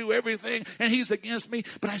trying to do everything. And he's against me.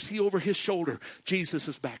 But I see over his shoulder, Jesus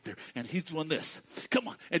is back there. And he's doing this. Come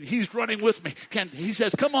on. And he's running with me. He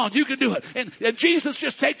says, come on, you can do it. And Jesus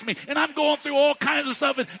just takes me. And I'm going through all kinds of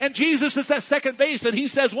stuff. And Jesus is at second base. And he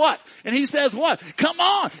says what? And he says what? Come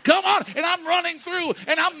on. And I'm running through.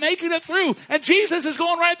 And I'm making it through. And Jesus is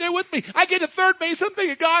going right there with me. I get to third base. I'm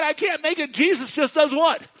thinking, God, I can't make it. Jesus just does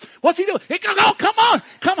what? What's he doing? He goes, oh, come on.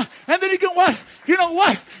 And then he goes, what? You know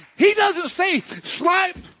what? He doesn't say,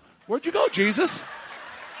 slide. Where'd you go, Jesus?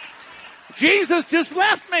 Jesus just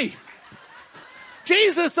left me.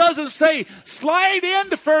 Jesus doesn't say, slide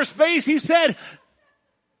into first base. He said,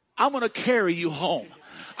 I'm going to carry you home.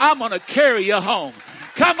 I'm going to carry you home.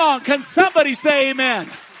 Come on. Can somebody say amen?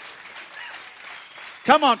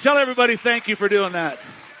 Come on. Tell everybody thank you for doing that.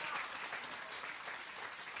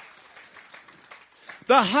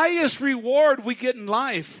 The highest reward we get in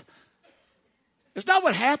life is not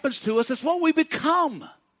what happens to us, it's what we become.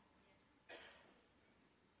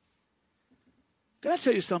 Can I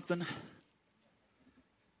tell you something?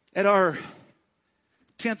 At our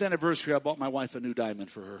 10th anniversary, I bought my wife a new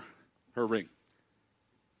diamond for her ring.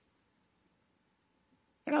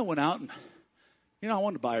 And I went out and, I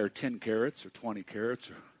wanted to buy her 10 carats or 20 carats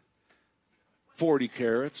or 40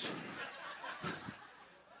 carats.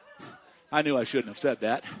 I knew I shouldn't have said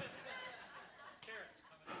that.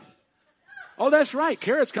 Oh, that's right.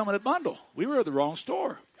 Carrots come in a bundle. We were at the wrong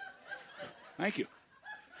store. Thank you.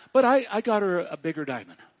 But I got her a bigger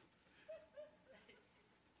diamond.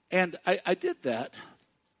 And I did that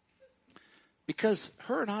because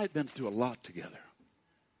her and I had been through a lot together.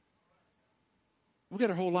 We got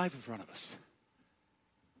our whole life in front of us.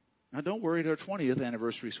 Now, don't worry, at our 20th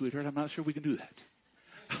anniversary, sweetheart, I'm not sure we can do that.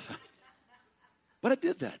 But I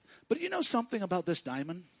did that. But you know something about this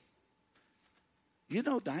diamond? You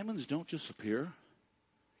know diamonds don't just appear.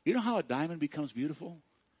 You know how a diamond becomes beautiful?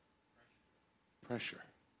 Pressure.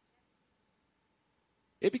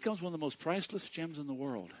 It becomes one of the most priceless gems in the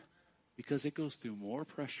world because it goes through more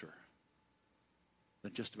pressure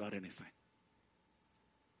than just about anything.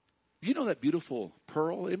 You know that beautiful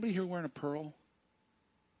pearl? Anybody here wearing a pearl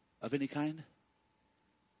of any kind?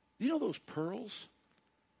 You know those pearls?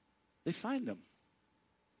 They find them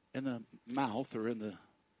in the mouth or in the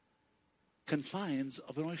confines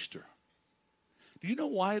of an oyster. Do you know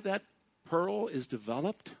why that pearl is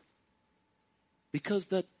developed? Because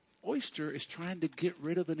that oyster is trying to get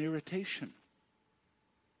rid of an irritation.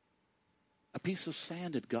 A piece of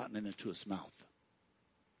sand had gotten into its mouth,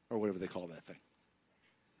 or whatever they call that thing.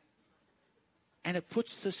 And it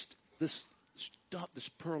puts this stuff, this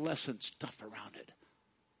pearlescent stuff around it.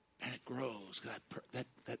 And it grows.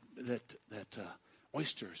 That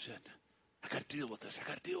oysters. And I got to deal with this.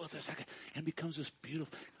 And it becomes this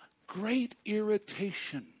beautiful, great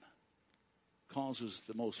irritation causes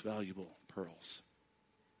the most valuable pearls.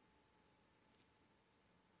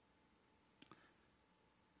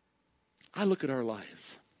 I look at our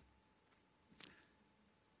lives.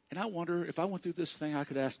 And I wonder, if I went through this thing, I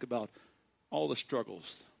could ask about all the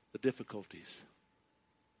struggles, the difficulties.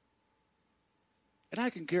 And I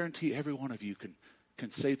can guarantee every one of you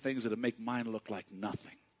can say things that make mine look like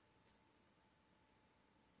nothing.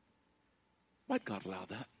 Why'd God allow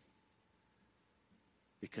that?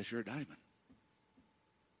 Because you're a diamond.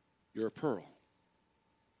 You're a pearl.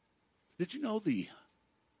 Did you know the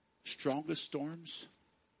strongest storms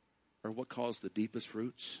are what cause the deepest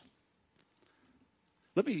roots?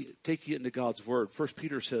 Let me take you into God's word. 1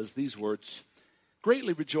 Peter says these words,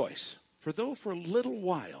 greatly rejoice, for though for a little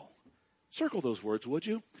while, circle those words, would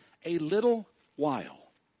you? A little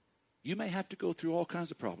while. You may have to go through all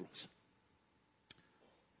kinds of problems.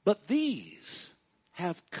 But these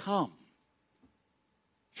have come.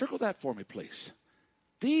 Circle that for me, please.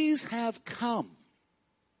 These have come.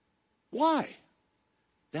 Why?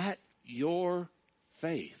 That your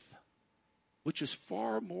faith, which is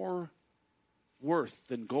far more worth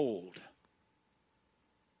than gold,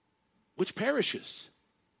 which perishes,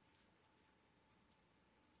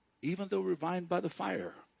 even though refined by the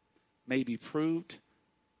fire, may be proved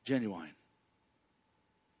genuine.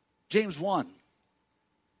 James 1.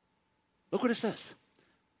 Look what it says.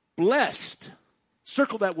 Blessed.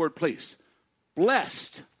 Circle that word, please.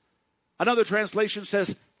 Blessed. Another translation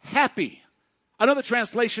says happy. Another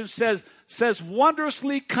translation says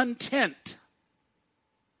wondrously content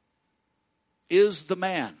is the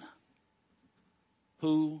man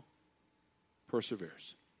who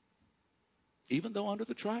perseveres, even though under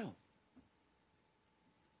the trial.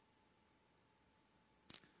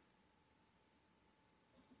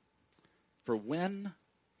 For when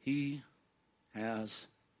he has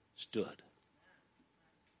stood.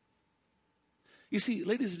 You see,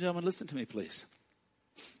 ladies and gentlemen, listen to me, please.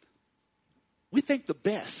 We think the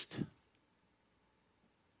best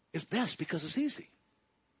is best because it's easy.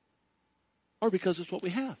 Or because it's what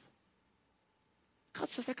we have. God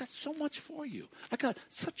says, I got so much for you. I got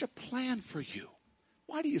such a plan for you.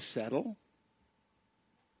 Why do you settle?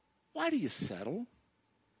 Why do you settle?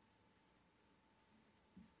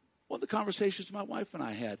 One of the conversations my wife and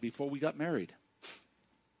I had before we got married.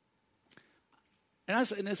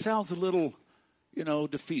 And it sounds a little,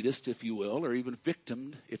 defeatist, if you will, or even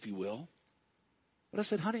victimed, if you will. But I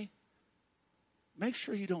said, honey, make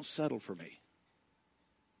sure you don't settle for me.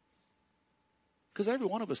 Because every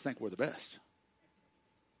one of us think we're the best.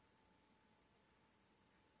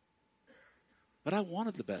 But I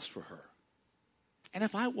wanted the best for her. And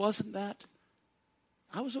if I wasn't that,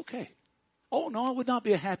 I was okay. Oh, no, I would not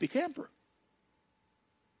be a happy camper.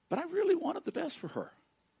 But I really wanted the best for her.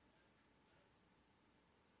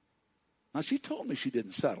 Now, she told me she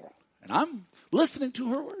didn't settle. And I'm listening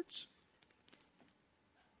to her words.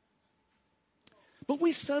 But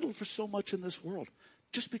we settle for so much in this world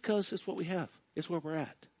just because it's what we have. It's where we're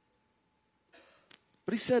at.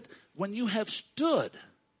 But he said, when you have stood,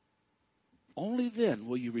 only then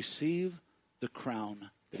will you receive the crown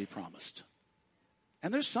that he promised.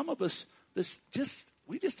 And there's some of us,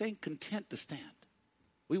 we just ain't content to stand.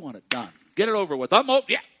 We want it done. Get it over with.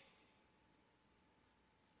 Yeah.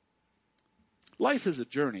 Life is a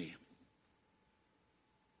journey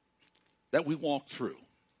that we walk through.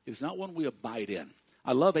 It's not one we abide in.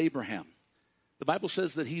 I love Abraham. The Bible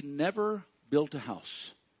says that he never built a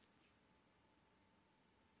house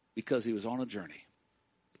because he was on a journey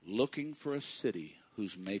looking for a city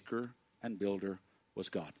whose maker and builder was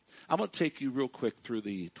God. I'm going to take you real quick through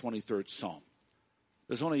the 23rd Psalm.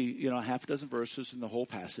 There's only, half a dozen verses in the whole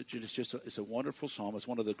passage. It's a wonderful psalm. It's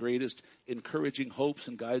one of the greatest encouraging hopes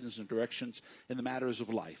and guidance and directions in the matters of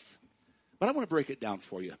life. But I want to break it down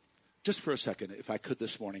for you. Just for a second, if I could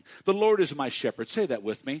this morning. The Lord is my shepherd. Say that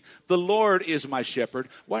with me. The Lord is my shepherd.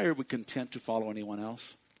 Why are we content to follow anyone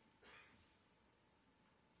else?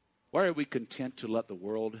 Why are we content to let the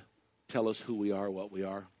world tell us who we are, what we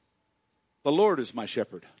are? The Lord is my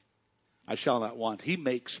shepherd. I shall not want. He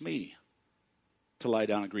makes me to lie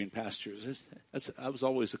down in green pastures. That was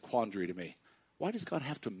always a quandary to me. Why does God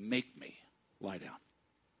have to make me lie down?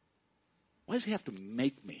 Why does he have to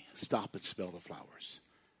make me stop and smell the flowers?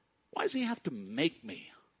 Why does he have to make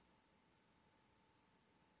me?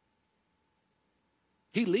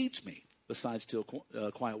 He leads me. beside still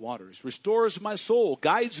quiet waters. Restores my soul,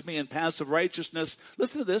 guides me in paths of righteousness.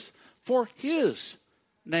 Listen to this, for his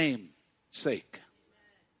name's sake.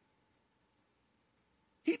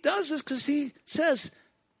 He does this because he says,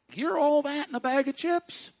 you're all that in a bag of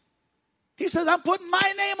chips. He says, I'm putting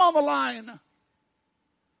my name on the line.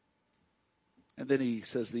 And then he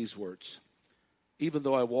says these words, even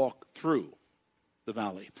though I walk through the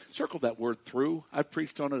valley. Circle that word through. I've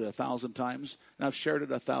preached on it 1,000 times, and I've shared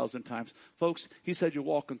it 1,000 times. Folks, he said you're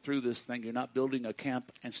walking through this thing. You're not building a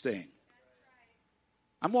camp and staying.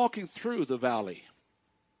 I'm walking through the valley.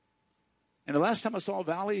 And the last time I saw a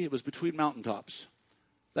valley, it was between mountaintops.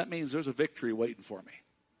 That means there's a victory waiting for me.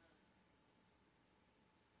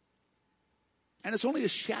 And it's only a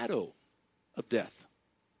shadow of death.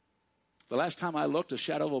 The last time I looked, the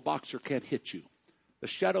shadow of a boxer can't hit you. The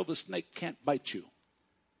shadow of a snake can't bite you.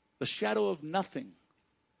 The shadow of nothing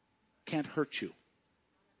can't hurt you.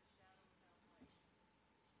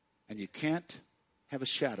 And you can't have a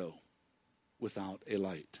shadow without a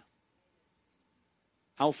light.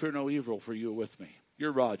 I'll fear no evil, for you are with me.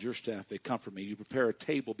 Your rod, your staff, they comfort me. You prepare a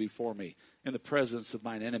table before me in the presence of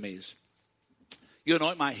mine enemies. You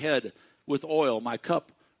anoint my head with oil. My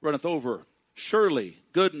cup runneth over. Surely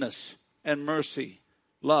goodness and mercy,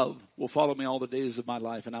 love will follow me all the days of my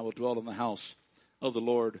life, and I will dwell in the house of the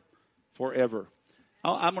Lord forever.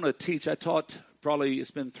 I'm going to teach. I taught probably,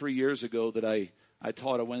 it's been 3 years ago that I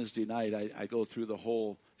taught a Wednesday night. I go through the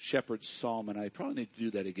whole shepherd's psalm, and I probably need to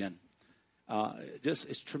do that again.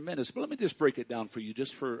 It's tremendous. But let me just break it down for you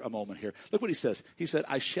just for a moment here. Look what he says. He said,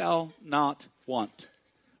 I shall not want.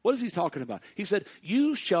 What is he talking about? He said,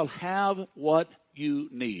 you shall have what you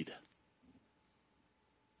need.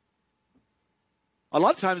 A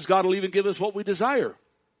lot of times God will even give us what we desire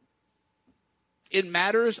in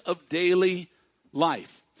matters of daily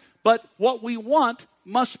life. But what we want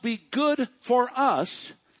must be good for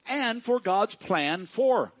us and for God's plan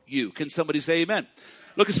for you. Can somebody say amen?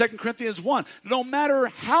 Look at 2 Corinthians 1. No matter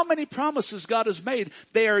how many promises God has made,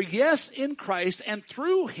 they are yes in Christ, and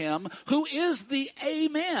through him, who is the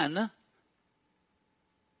Amen,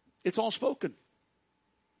 it's all spoken.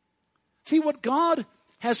 See, what God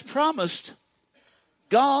has promised,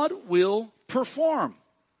 God will perform.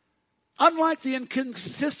 Unlike the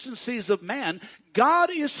inconsistencies of man, God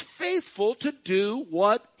is faithful to do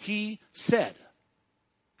what he said.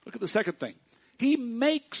 Look at the second thing. He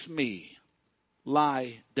makes me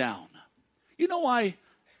lie down. You know why?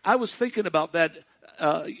 I was thinking about that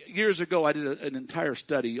years ago. I did an entire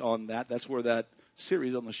study on that. That's where that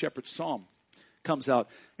series on the Shepherd's Psalm comes out.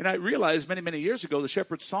 And I realized many, many years ago the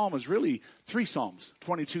Shepherd's Psalm is really 3 Psalms,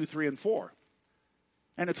 22, 3, and 4.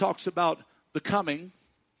 And it talks about the coming,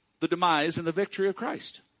 the demise, and the victory of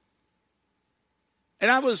Christ. And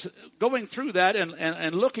I was going through that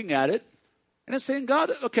and looking at it, and it's saying,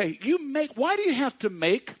 God, okay, why do you have to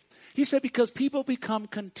make? He said, because people become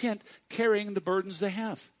content carrying the burdens they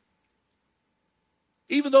have.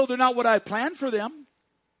 Even though they're not what I planned for them,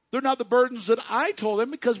 they're not the burdens that I told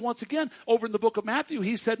them, because once again, over in the book of Matthew,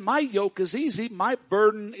 he said, my yoke is easy, my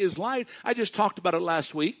burden is light. I just talked about it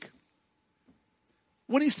last week.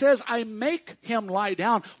 When he says, I make him lie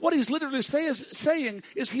down, what he's literally saying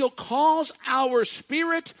is he'll cause our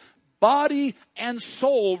spirit, body, and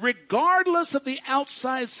soul, regardless of the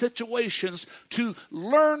outside situations, to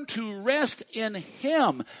learn to rest in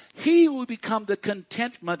him. He will become the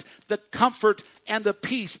contentment, the comfort, and the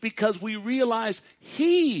peace, because we realize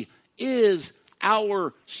he is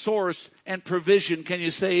our source and provision. Can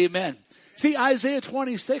you say amen? See, Isaiah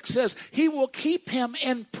 26 says, he will keep him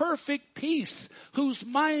in perfect peace, whose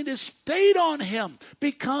mind is stayed on him,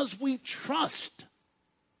 because we trust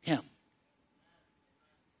him.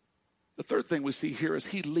 The third thing we see here is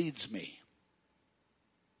he leads me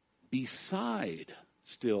beside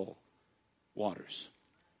still waters.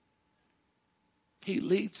 He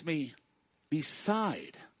leads me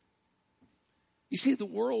beside. You see, the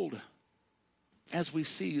world, as we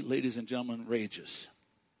see, ladies and gentlemen, rages.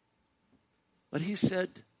 But he said,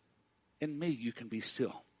 in me you can be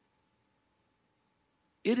still.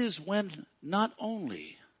 It is when not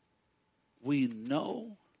only we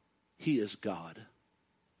know he is God,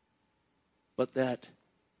 but that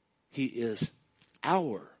he is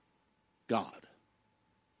our God,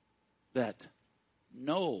 that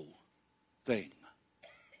no thing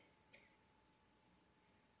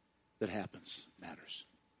that happens matters.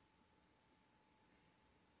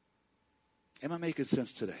 Am I making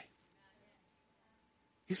sense today?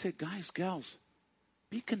 He said, guys, gals,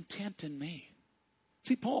 be content in me.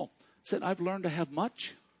 See, Paul said, I've learned to have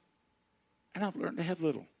much and I've learned to have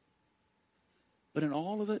little. But in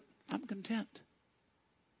all of it, I'm content.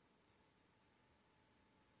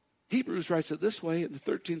 Hebrews writes it this way in the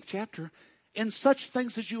 13th chapter. In such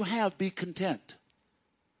things as you have, be content.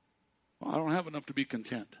 Well, I don't have enough to be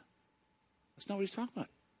content. That's not what he's talking about.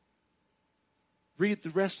 Read the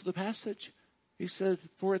rest of the passage. He says,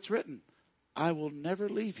 for it's written, I will never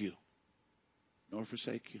leave you nor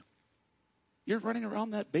forsake you. You're running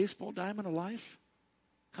around that baseball diamond of life.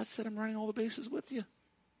 God said, I'm running all the bases with you.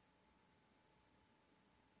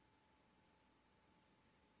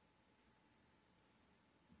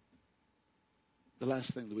 The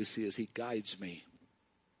last thing that we see is he guides me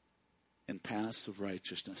in paths of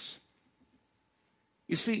righteousness.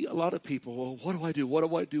 You see, a lot of people, well, what do I do? What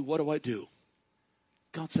do I do? What do I do?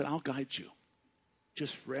 God said, I'll guide you.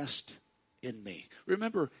 Just rest in me.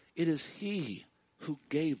 Remember, it is he who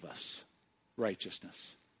gave us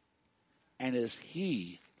righteousness. And it is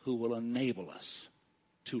he who will enable us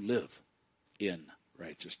to live in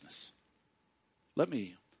righteousness. Let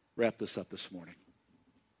me wrap this up this morning.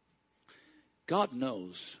 God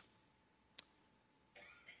knows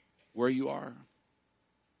where you are,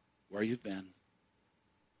 where you've been.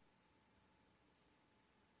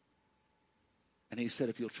 And he said,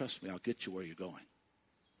 if you'll trust me, I'll get you where you're going.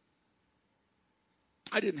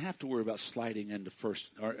 I didn't have to worry about sliding into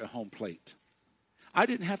home plate. I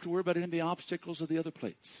didn't have to worry about any of the obstacles of the other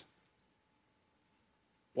plates.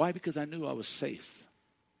 Why? Because I knew I was safe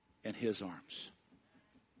in his arms.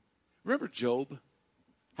 Remember Job?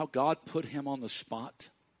 How God put him on the spot?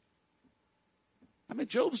 I mean,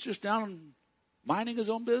 Job's just down minding his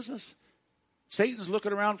own business. Satan's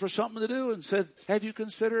looking around for something to do and said, have you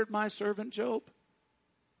considered my servant Job?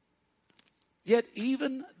 Yet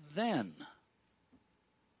even then,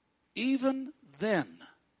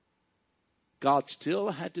 God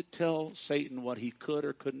still had to tell Satan what he could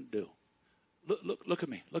or couldn't do. Look at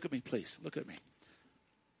me. Look at me, please. Look at me.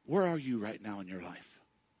 Where are you right now in your life?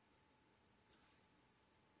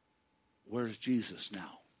 Where is Jesus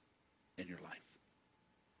now in your life?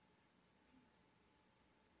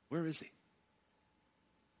 Where is he?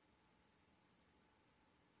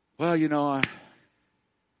 Well, you know,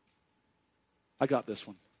 I got this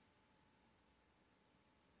one.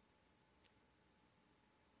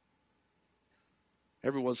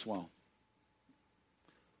 Every once in a while.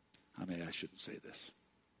 I mean, I shouldn't say this.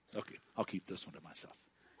 Okay, I'll keep this one to myself.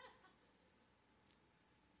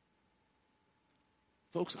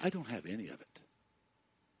 Folks, I don't have any of it.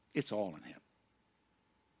 It's all in him.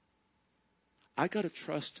 I got to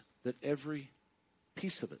trust that every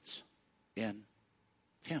piece of it's in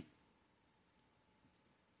him.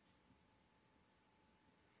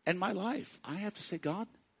 And my life, I have to say, God,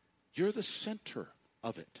 you're the center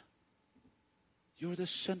of it. You're the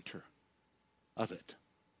center of it.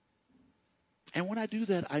 And when I do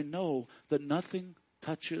that, I know that nothing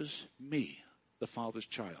touches me, the Father's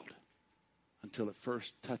child, until it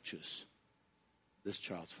first touches this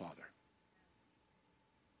child's father.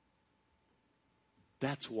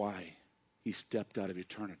 That's why he stepped out of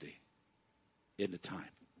eternity into time.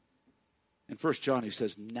 In 1 John, he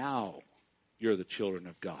says, now you're the children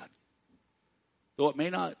of God. Though it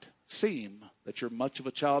may not seem that you're much of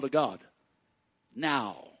a child of God,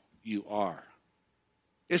 now you are.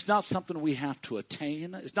 It's not something we have to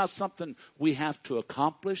attain. It's not something we have to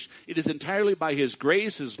accomplish. It is entirely by his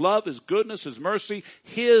grace, his love, his goodness, his mercy,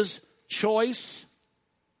 his choice.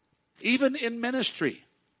 Even in ministry.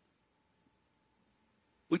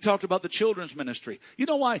 We talked about the children's ministry. You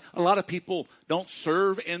know why a lot of people don't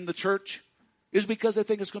serve in the church? Is because they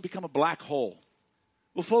think it's going to become a black hole.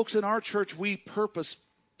 Well, folks, in our church, we purpose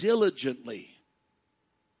diligently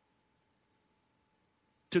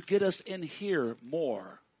to get us in here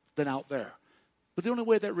more than out there. But the only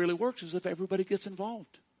way that really works is if everybody gets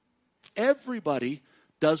involved. Everybody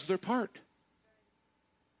does their part.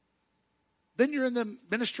 Then you're in the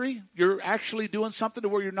ministry. You're actually doing something to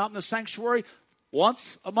where you're not in the sanctuary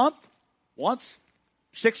once a month, once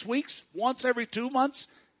 6 weeks, once every 2 months.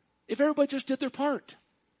 If everybody just did their part.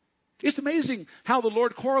 It's amazing how the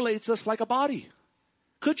Lord correlates us like a body.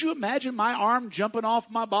 Could you imagine my arm jumping off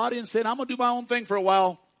my body and saying, I'm going to do my own thing for a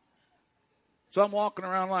while? So I'm walking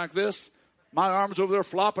around like this. My arm's over there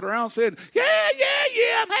flopping around saying, yeah,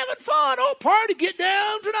 I'm having fun. Oh, party, get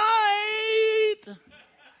down tonight.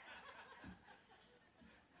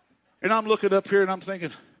 And I'm looking up here and I'm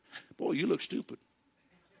thinking, boy, you look stupid.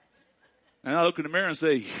 And I look in the mirror and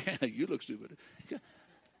say, yeah, you look stupid.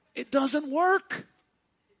 It doesn't work.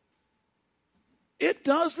 It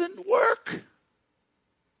doesn't work.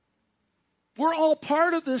 We're all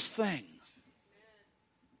part of this thing.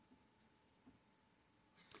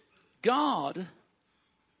 God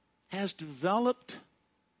has developed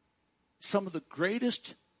some of the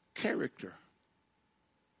greatest character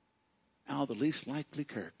out the least likely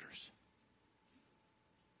characters.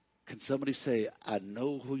 Can somebody say, I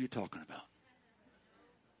know who you're talking about?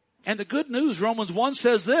 And the good news, Romans 1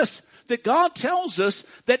 says this, that God tells us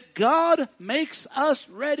that God makes us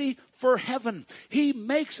ready for heaven. He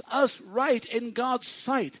makes us right in God's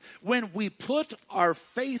sight when we put our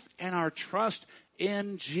faith and our trust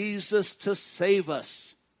in Jesus to save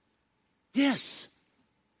us. Yes.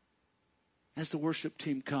 As the worship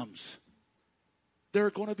team comes, there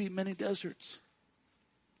are going to be many deserts.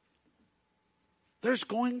 There's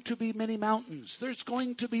going to be many mountains. There's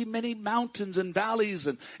going to be many mountains and valleys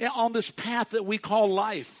and on this path that we call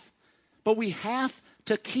life. But we have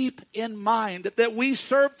to keep in mind that we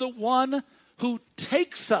serve the one who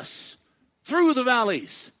takes us through the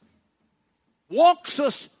valleys, walks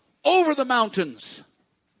us over the mountains,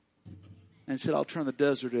 and said, I'll turn the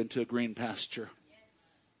desert into a green pasture.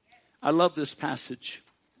 I love this passage.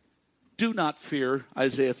 Do not fear,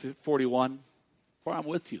 Isaiah 41, for I'm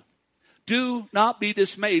with you. Do not be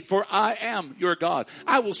dismayed, for I am your God.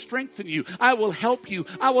 I will strengthen you. I will help you.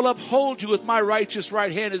 I will uphold you with my righteous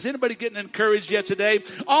right hand. Is anybody getting encouraged yet today?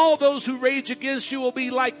 All those who rage against you will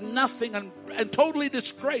be like nothing and totally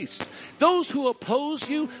disgraced. Those who oppose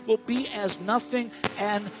you will be as nothing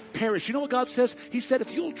and perish. You know what God says? He said,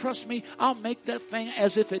 if you'll trust me, I'll make that thing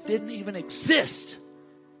as if it didn't even exist.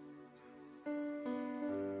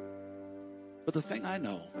 But the thing I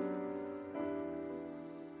know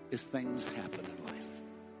is things happen in life.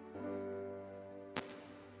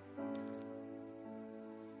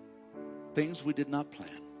 Things we did not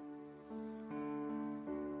plan.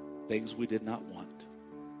 Things we did not want.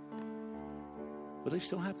 But they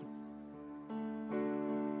still happen.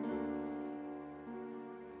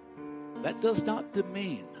 That does not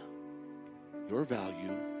demean your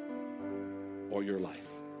value or your life.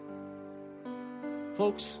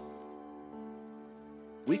 Folks,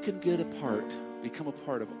 we can become a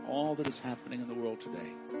part of all that is happening in the world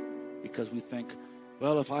today because we think,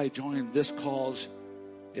 well, if I join this cause,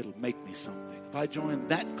 it'll make me something. If I join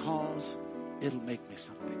that cause, it'll make me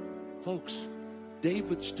something. Folks,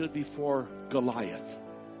 David stood before Goliath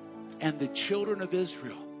and the children of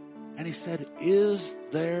Israel, and he said, is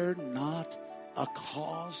there not a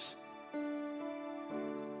cause?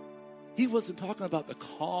 He wasn't talking about the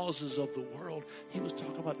causes of the world. He was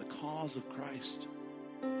talking about the cause of Christ.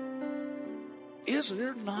 Is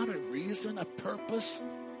there not a reason, a purpose?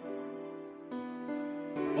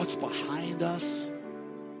 What's behind us?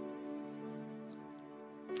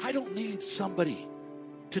 I don't need somebody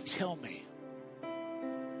to tell me.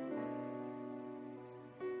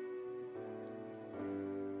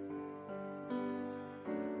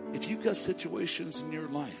 If you've got situations in your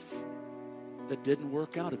life that didn't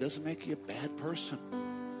work out, it doesn't make you a bad person.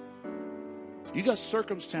 You got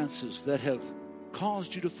circumstances that have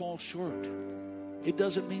caused you to fall short. It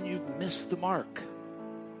doesn't mean you've missed the mark.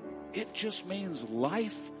 It just means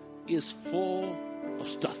life is full of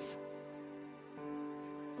stuff.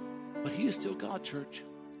 But he is still God, church.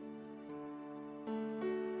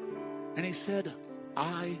 And he said,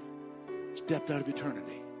 I stepped out of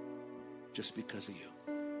eternity just because of you.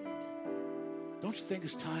 Don't you think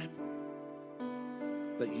it's time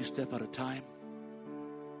that you step out of time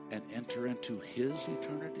and enter into his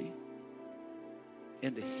eternity?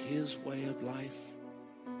 Into his way of life?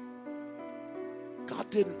 God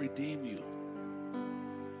didn't redeem you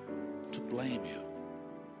to blame you.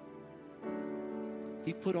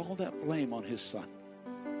 He put all that blame on his son.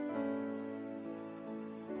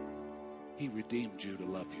 He redeemed you to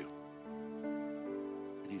love you.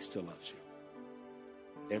 And he still loves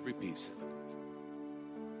you. Every piece of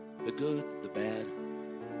it. The good, the bad,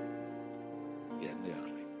 and the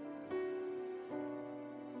ugly.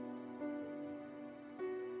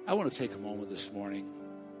 I want to take a moment this morning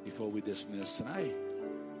before we dismiss, and I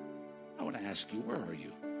want to ask you, where are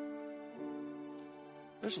you?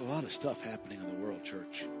 There's a lot of stuff happening in the world,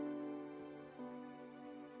 church.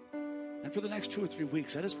 And for the next 2 or 3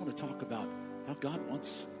 weeks, I just want to talk about how God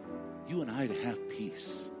wants you and I to have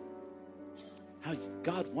peace. How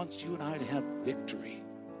God wants you and I to have victory.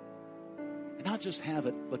 And not just have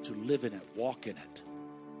it, but to live in it, walk in it.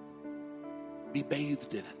 Be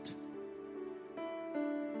bathed in it.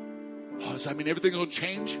 Oh, does that mean everything will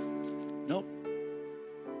change? Nope.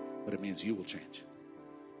 But it means you will change.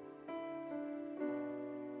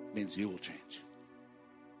 It means you will change.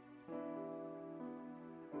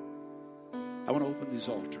 I want to open these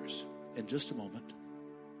altars in just a moment.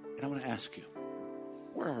 And I want to ask you,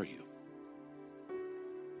 where are you?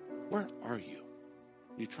 Where are you?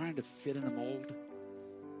 Are you trying to fit in a mold?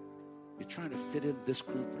 You're trying to fit in this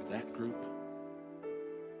group or that group?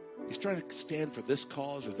 You're trying to stand for this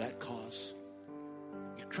cause or that cause.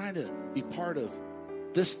 You're trying to be part of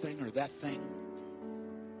this thing or that thing.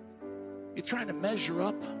 You're trying to measure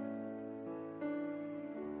up.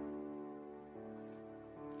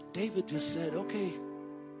 David just said, okay,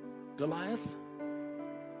 Goliath,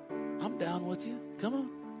 I'm down with you. Come on.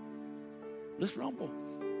 Let's rumble.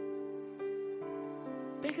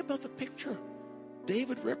 Think about the picture.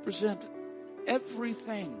 David represented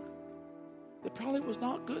everything that probably was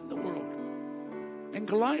not good in the world. And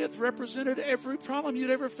Goliath represented every problem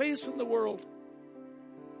you'd ever face in the world.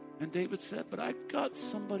 And David said, but I got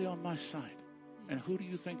somebody on my side. And who do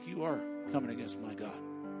you think you are coming against my God?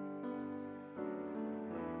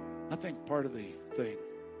 I think part of the thing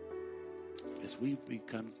is we've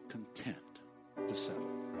become content to settle.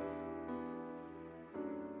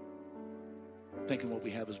 Thinking what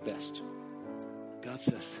we have is best. God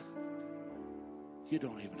says, you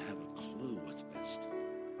don't even have a clue what's best.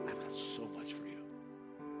 I've got so much for you.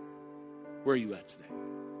 Where are you at today?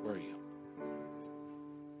 Where are you?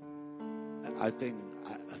 I think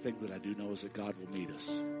that I do know is that God will meet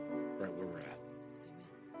us right where we're at.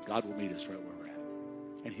 God will meet us right where we're at.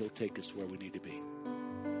 And He'll take us where we need to be.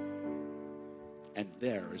 And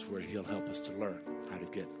there is where He'll help us to learn how to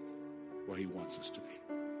get where He wants us to be.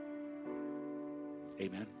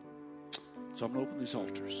 Amen. So I'm going to open these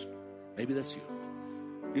altars. Maybe that's you.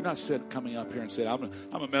 You're not coming up here and saying,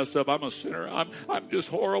 I'm a messed up, I'm a sinner, I'm just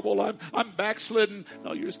horrible, I'm backslidden.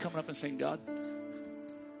 No, you're just coming up and saying, God,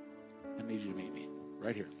 I need you to meet me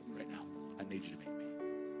right here, right now. I need you to meet me.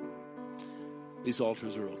 These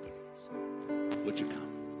altars are open. Would you come?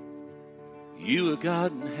 You are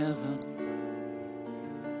God in heaven,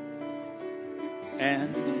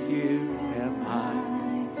 and here am I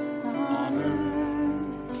on earth.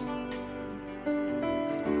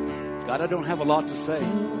 God, I don't have a lot to say. So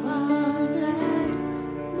I'll let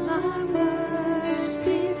my words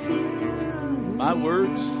be few. My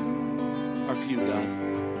words are few, God.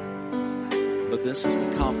 But this is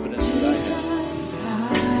the confidence that I have.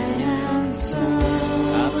 I'm so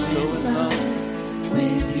in love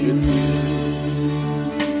with you.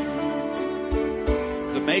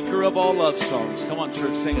 The maker of all love songs. Come on,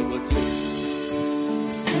 church, sing it with me.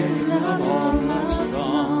 Since of all love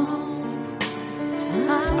songs,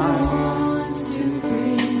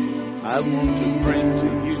 I want to bring to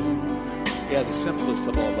you. Yeah, the simplest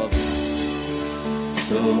of all love songs.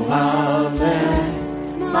 So I'll let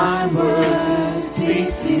my words be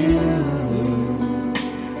few.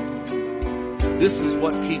 This is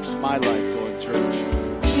what keeps my life going, church.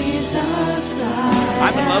 Jesus,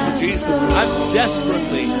 I'm in love with Jesus. I'm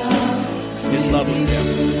desperately in love with Him.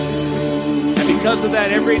 And because of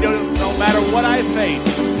that, every day, no matter what I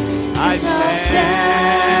face, I stand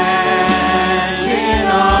in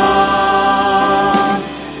awe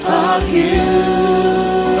of you.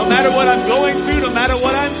 No matter what I'm going through, no matter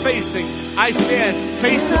what I'm facing, I stand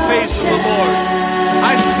face to face with the Lord.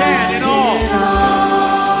 I stand in awe,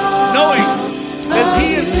 knowing that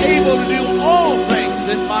He is able to do all things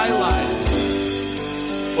in my life.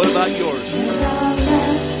 What about yours?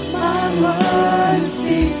 My words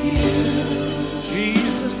be few.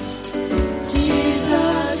 Jesus,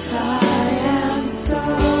 Jesus, I am so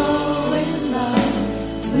in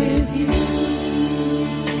love with you.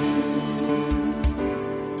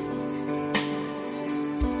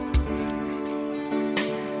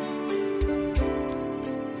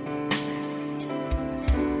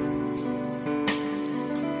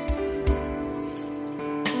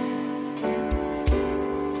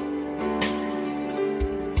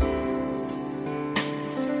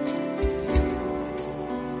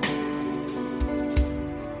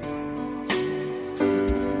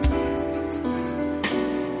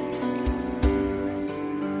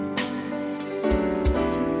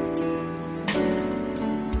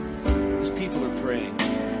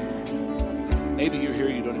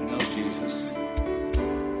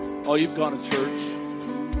 Oh, you've gone to church,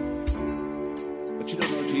 but you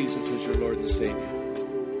don't know Jesus as your Lord and Savior.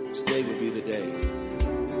 Today would be the day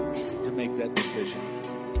to make that decision.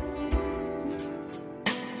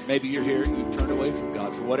 Maybe you're here and you've turned away from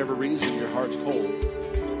God for whatever reason. Your heart's cold.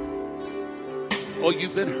 Oh,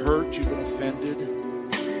 you've been hurt, you've been offended,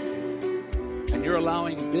 and you're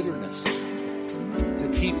allowing bitterness to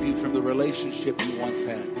keep you from the relationship you once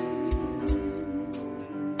had.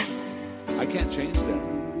 I can't change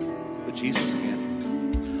that. But Jesus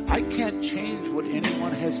can. I can't change what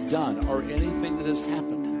anyone has done or anything that has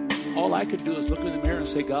happened. All I can do is look in the mirror and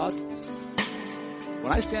say, God,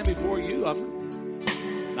 when I stand before you, I'm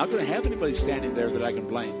not going to have anybody standing there that I can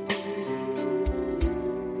blame.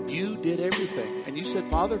 You did everything. And you said,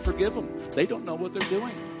 Father, forgive them. They don't know what they're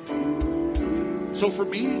doing. So for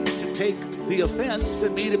me to take the offense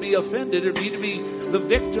and me to be offended or me to be the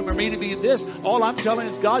victim or me to be this, all I'm telling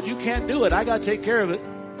is, God, you can't do it. I got to take care of it.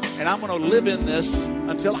 And I'm going to live in this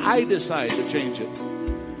until I decide to change it.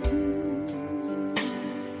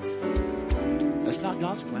 That's not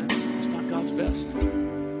God's plan. It's not God's best.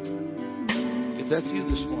 If that's you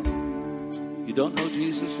this morning, you don't know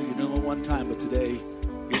Jesus or you know him one time, but today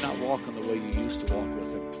you're not walking the way you used to walk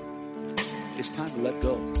with him. It's time to let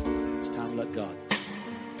go. It's time to let God.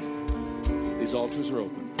 These altars are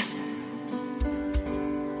open.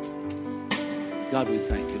 God, we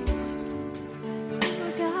thank you, Lord.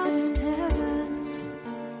 God in heaven,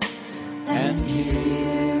 And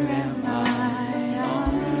here am I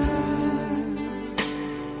on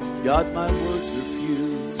earth. God, my words are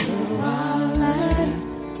few. So I'll let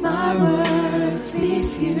my words be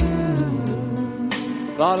few.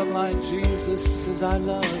 Bottom line, Jesus says, I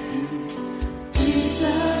love you.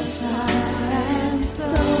 Jesus, I am so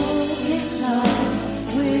in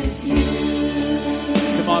love with you.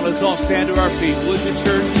 Come on, let's all stand to our feet. Would you,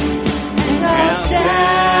 church? And I'll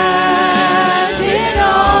stand in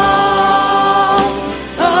awe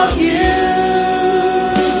of you,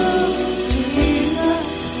 Jesus.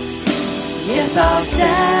 Yes, I'll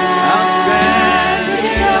stand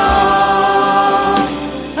in awe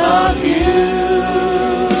of you.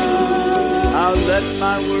 I'll let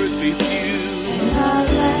my words be few. I'll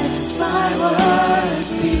let my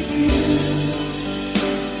words be few.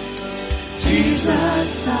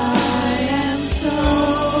 Jesus, I am so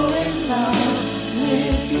in love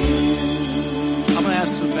with you. I'm going to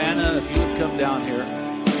ask Savannah if you would come down here.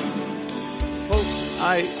 Folks,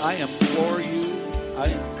 I implore you, I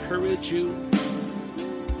encourage you,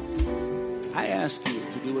 I ask you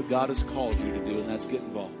to do what God has called you to do, and that's get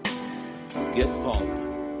involved. Get involved.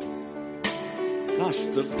 Gosh,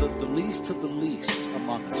 the least of the least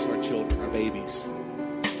among us are children, our babies.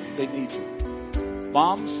 They need you.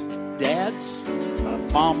 Moms, dads, it's not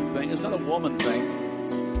a mom thing, it's not a woman thing.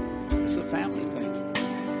 It's a family thing.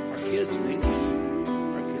 Our kids need us.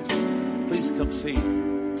 Our kids need us. Please come see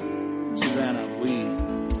Savannah. We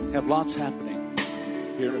have lots happening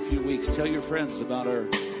here in a few weeks. Tell your friends about our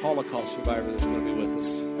Holocaust survivor that's going to be with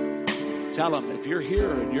us. Tell them, if you're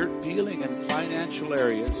here and you're dealing in financial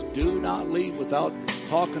areas, do not leave without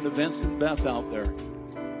talking to Vince and Beth out there.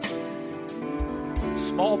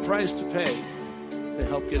 Small price to pay to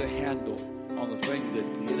help get a handle on the thing that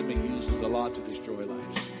the enemy uses a lot to destroy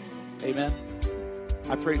lives. Amen.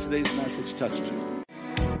 I pray today's message touched you.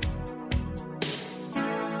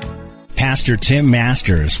 Pastor Tim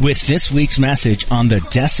Masters with this week's message on the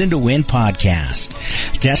Destined to Win podcast.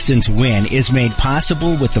 Destined to Win is made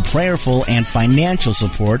possible with the prayerful and financial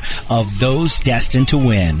support of those destined to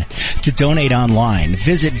win. To donate online,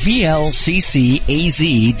 visit VLCCAZ.org.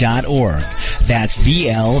 That's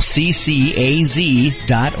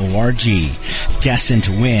VLCCAZ.org. Destined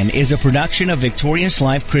to Win is a production of Victorious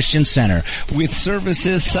Life Christian Center with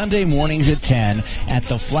services Sunday mornings at 10 at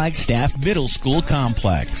the Flagstaff Middle School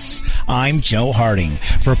Complex. I'm Joe Harding.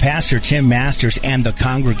 For Pastor Tim Masters and the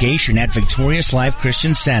congregation at Victorious Life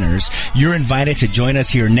Christian Centers, you're invited to join us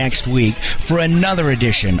here next week for another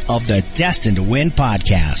edition of the Destined to Win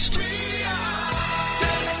podcast.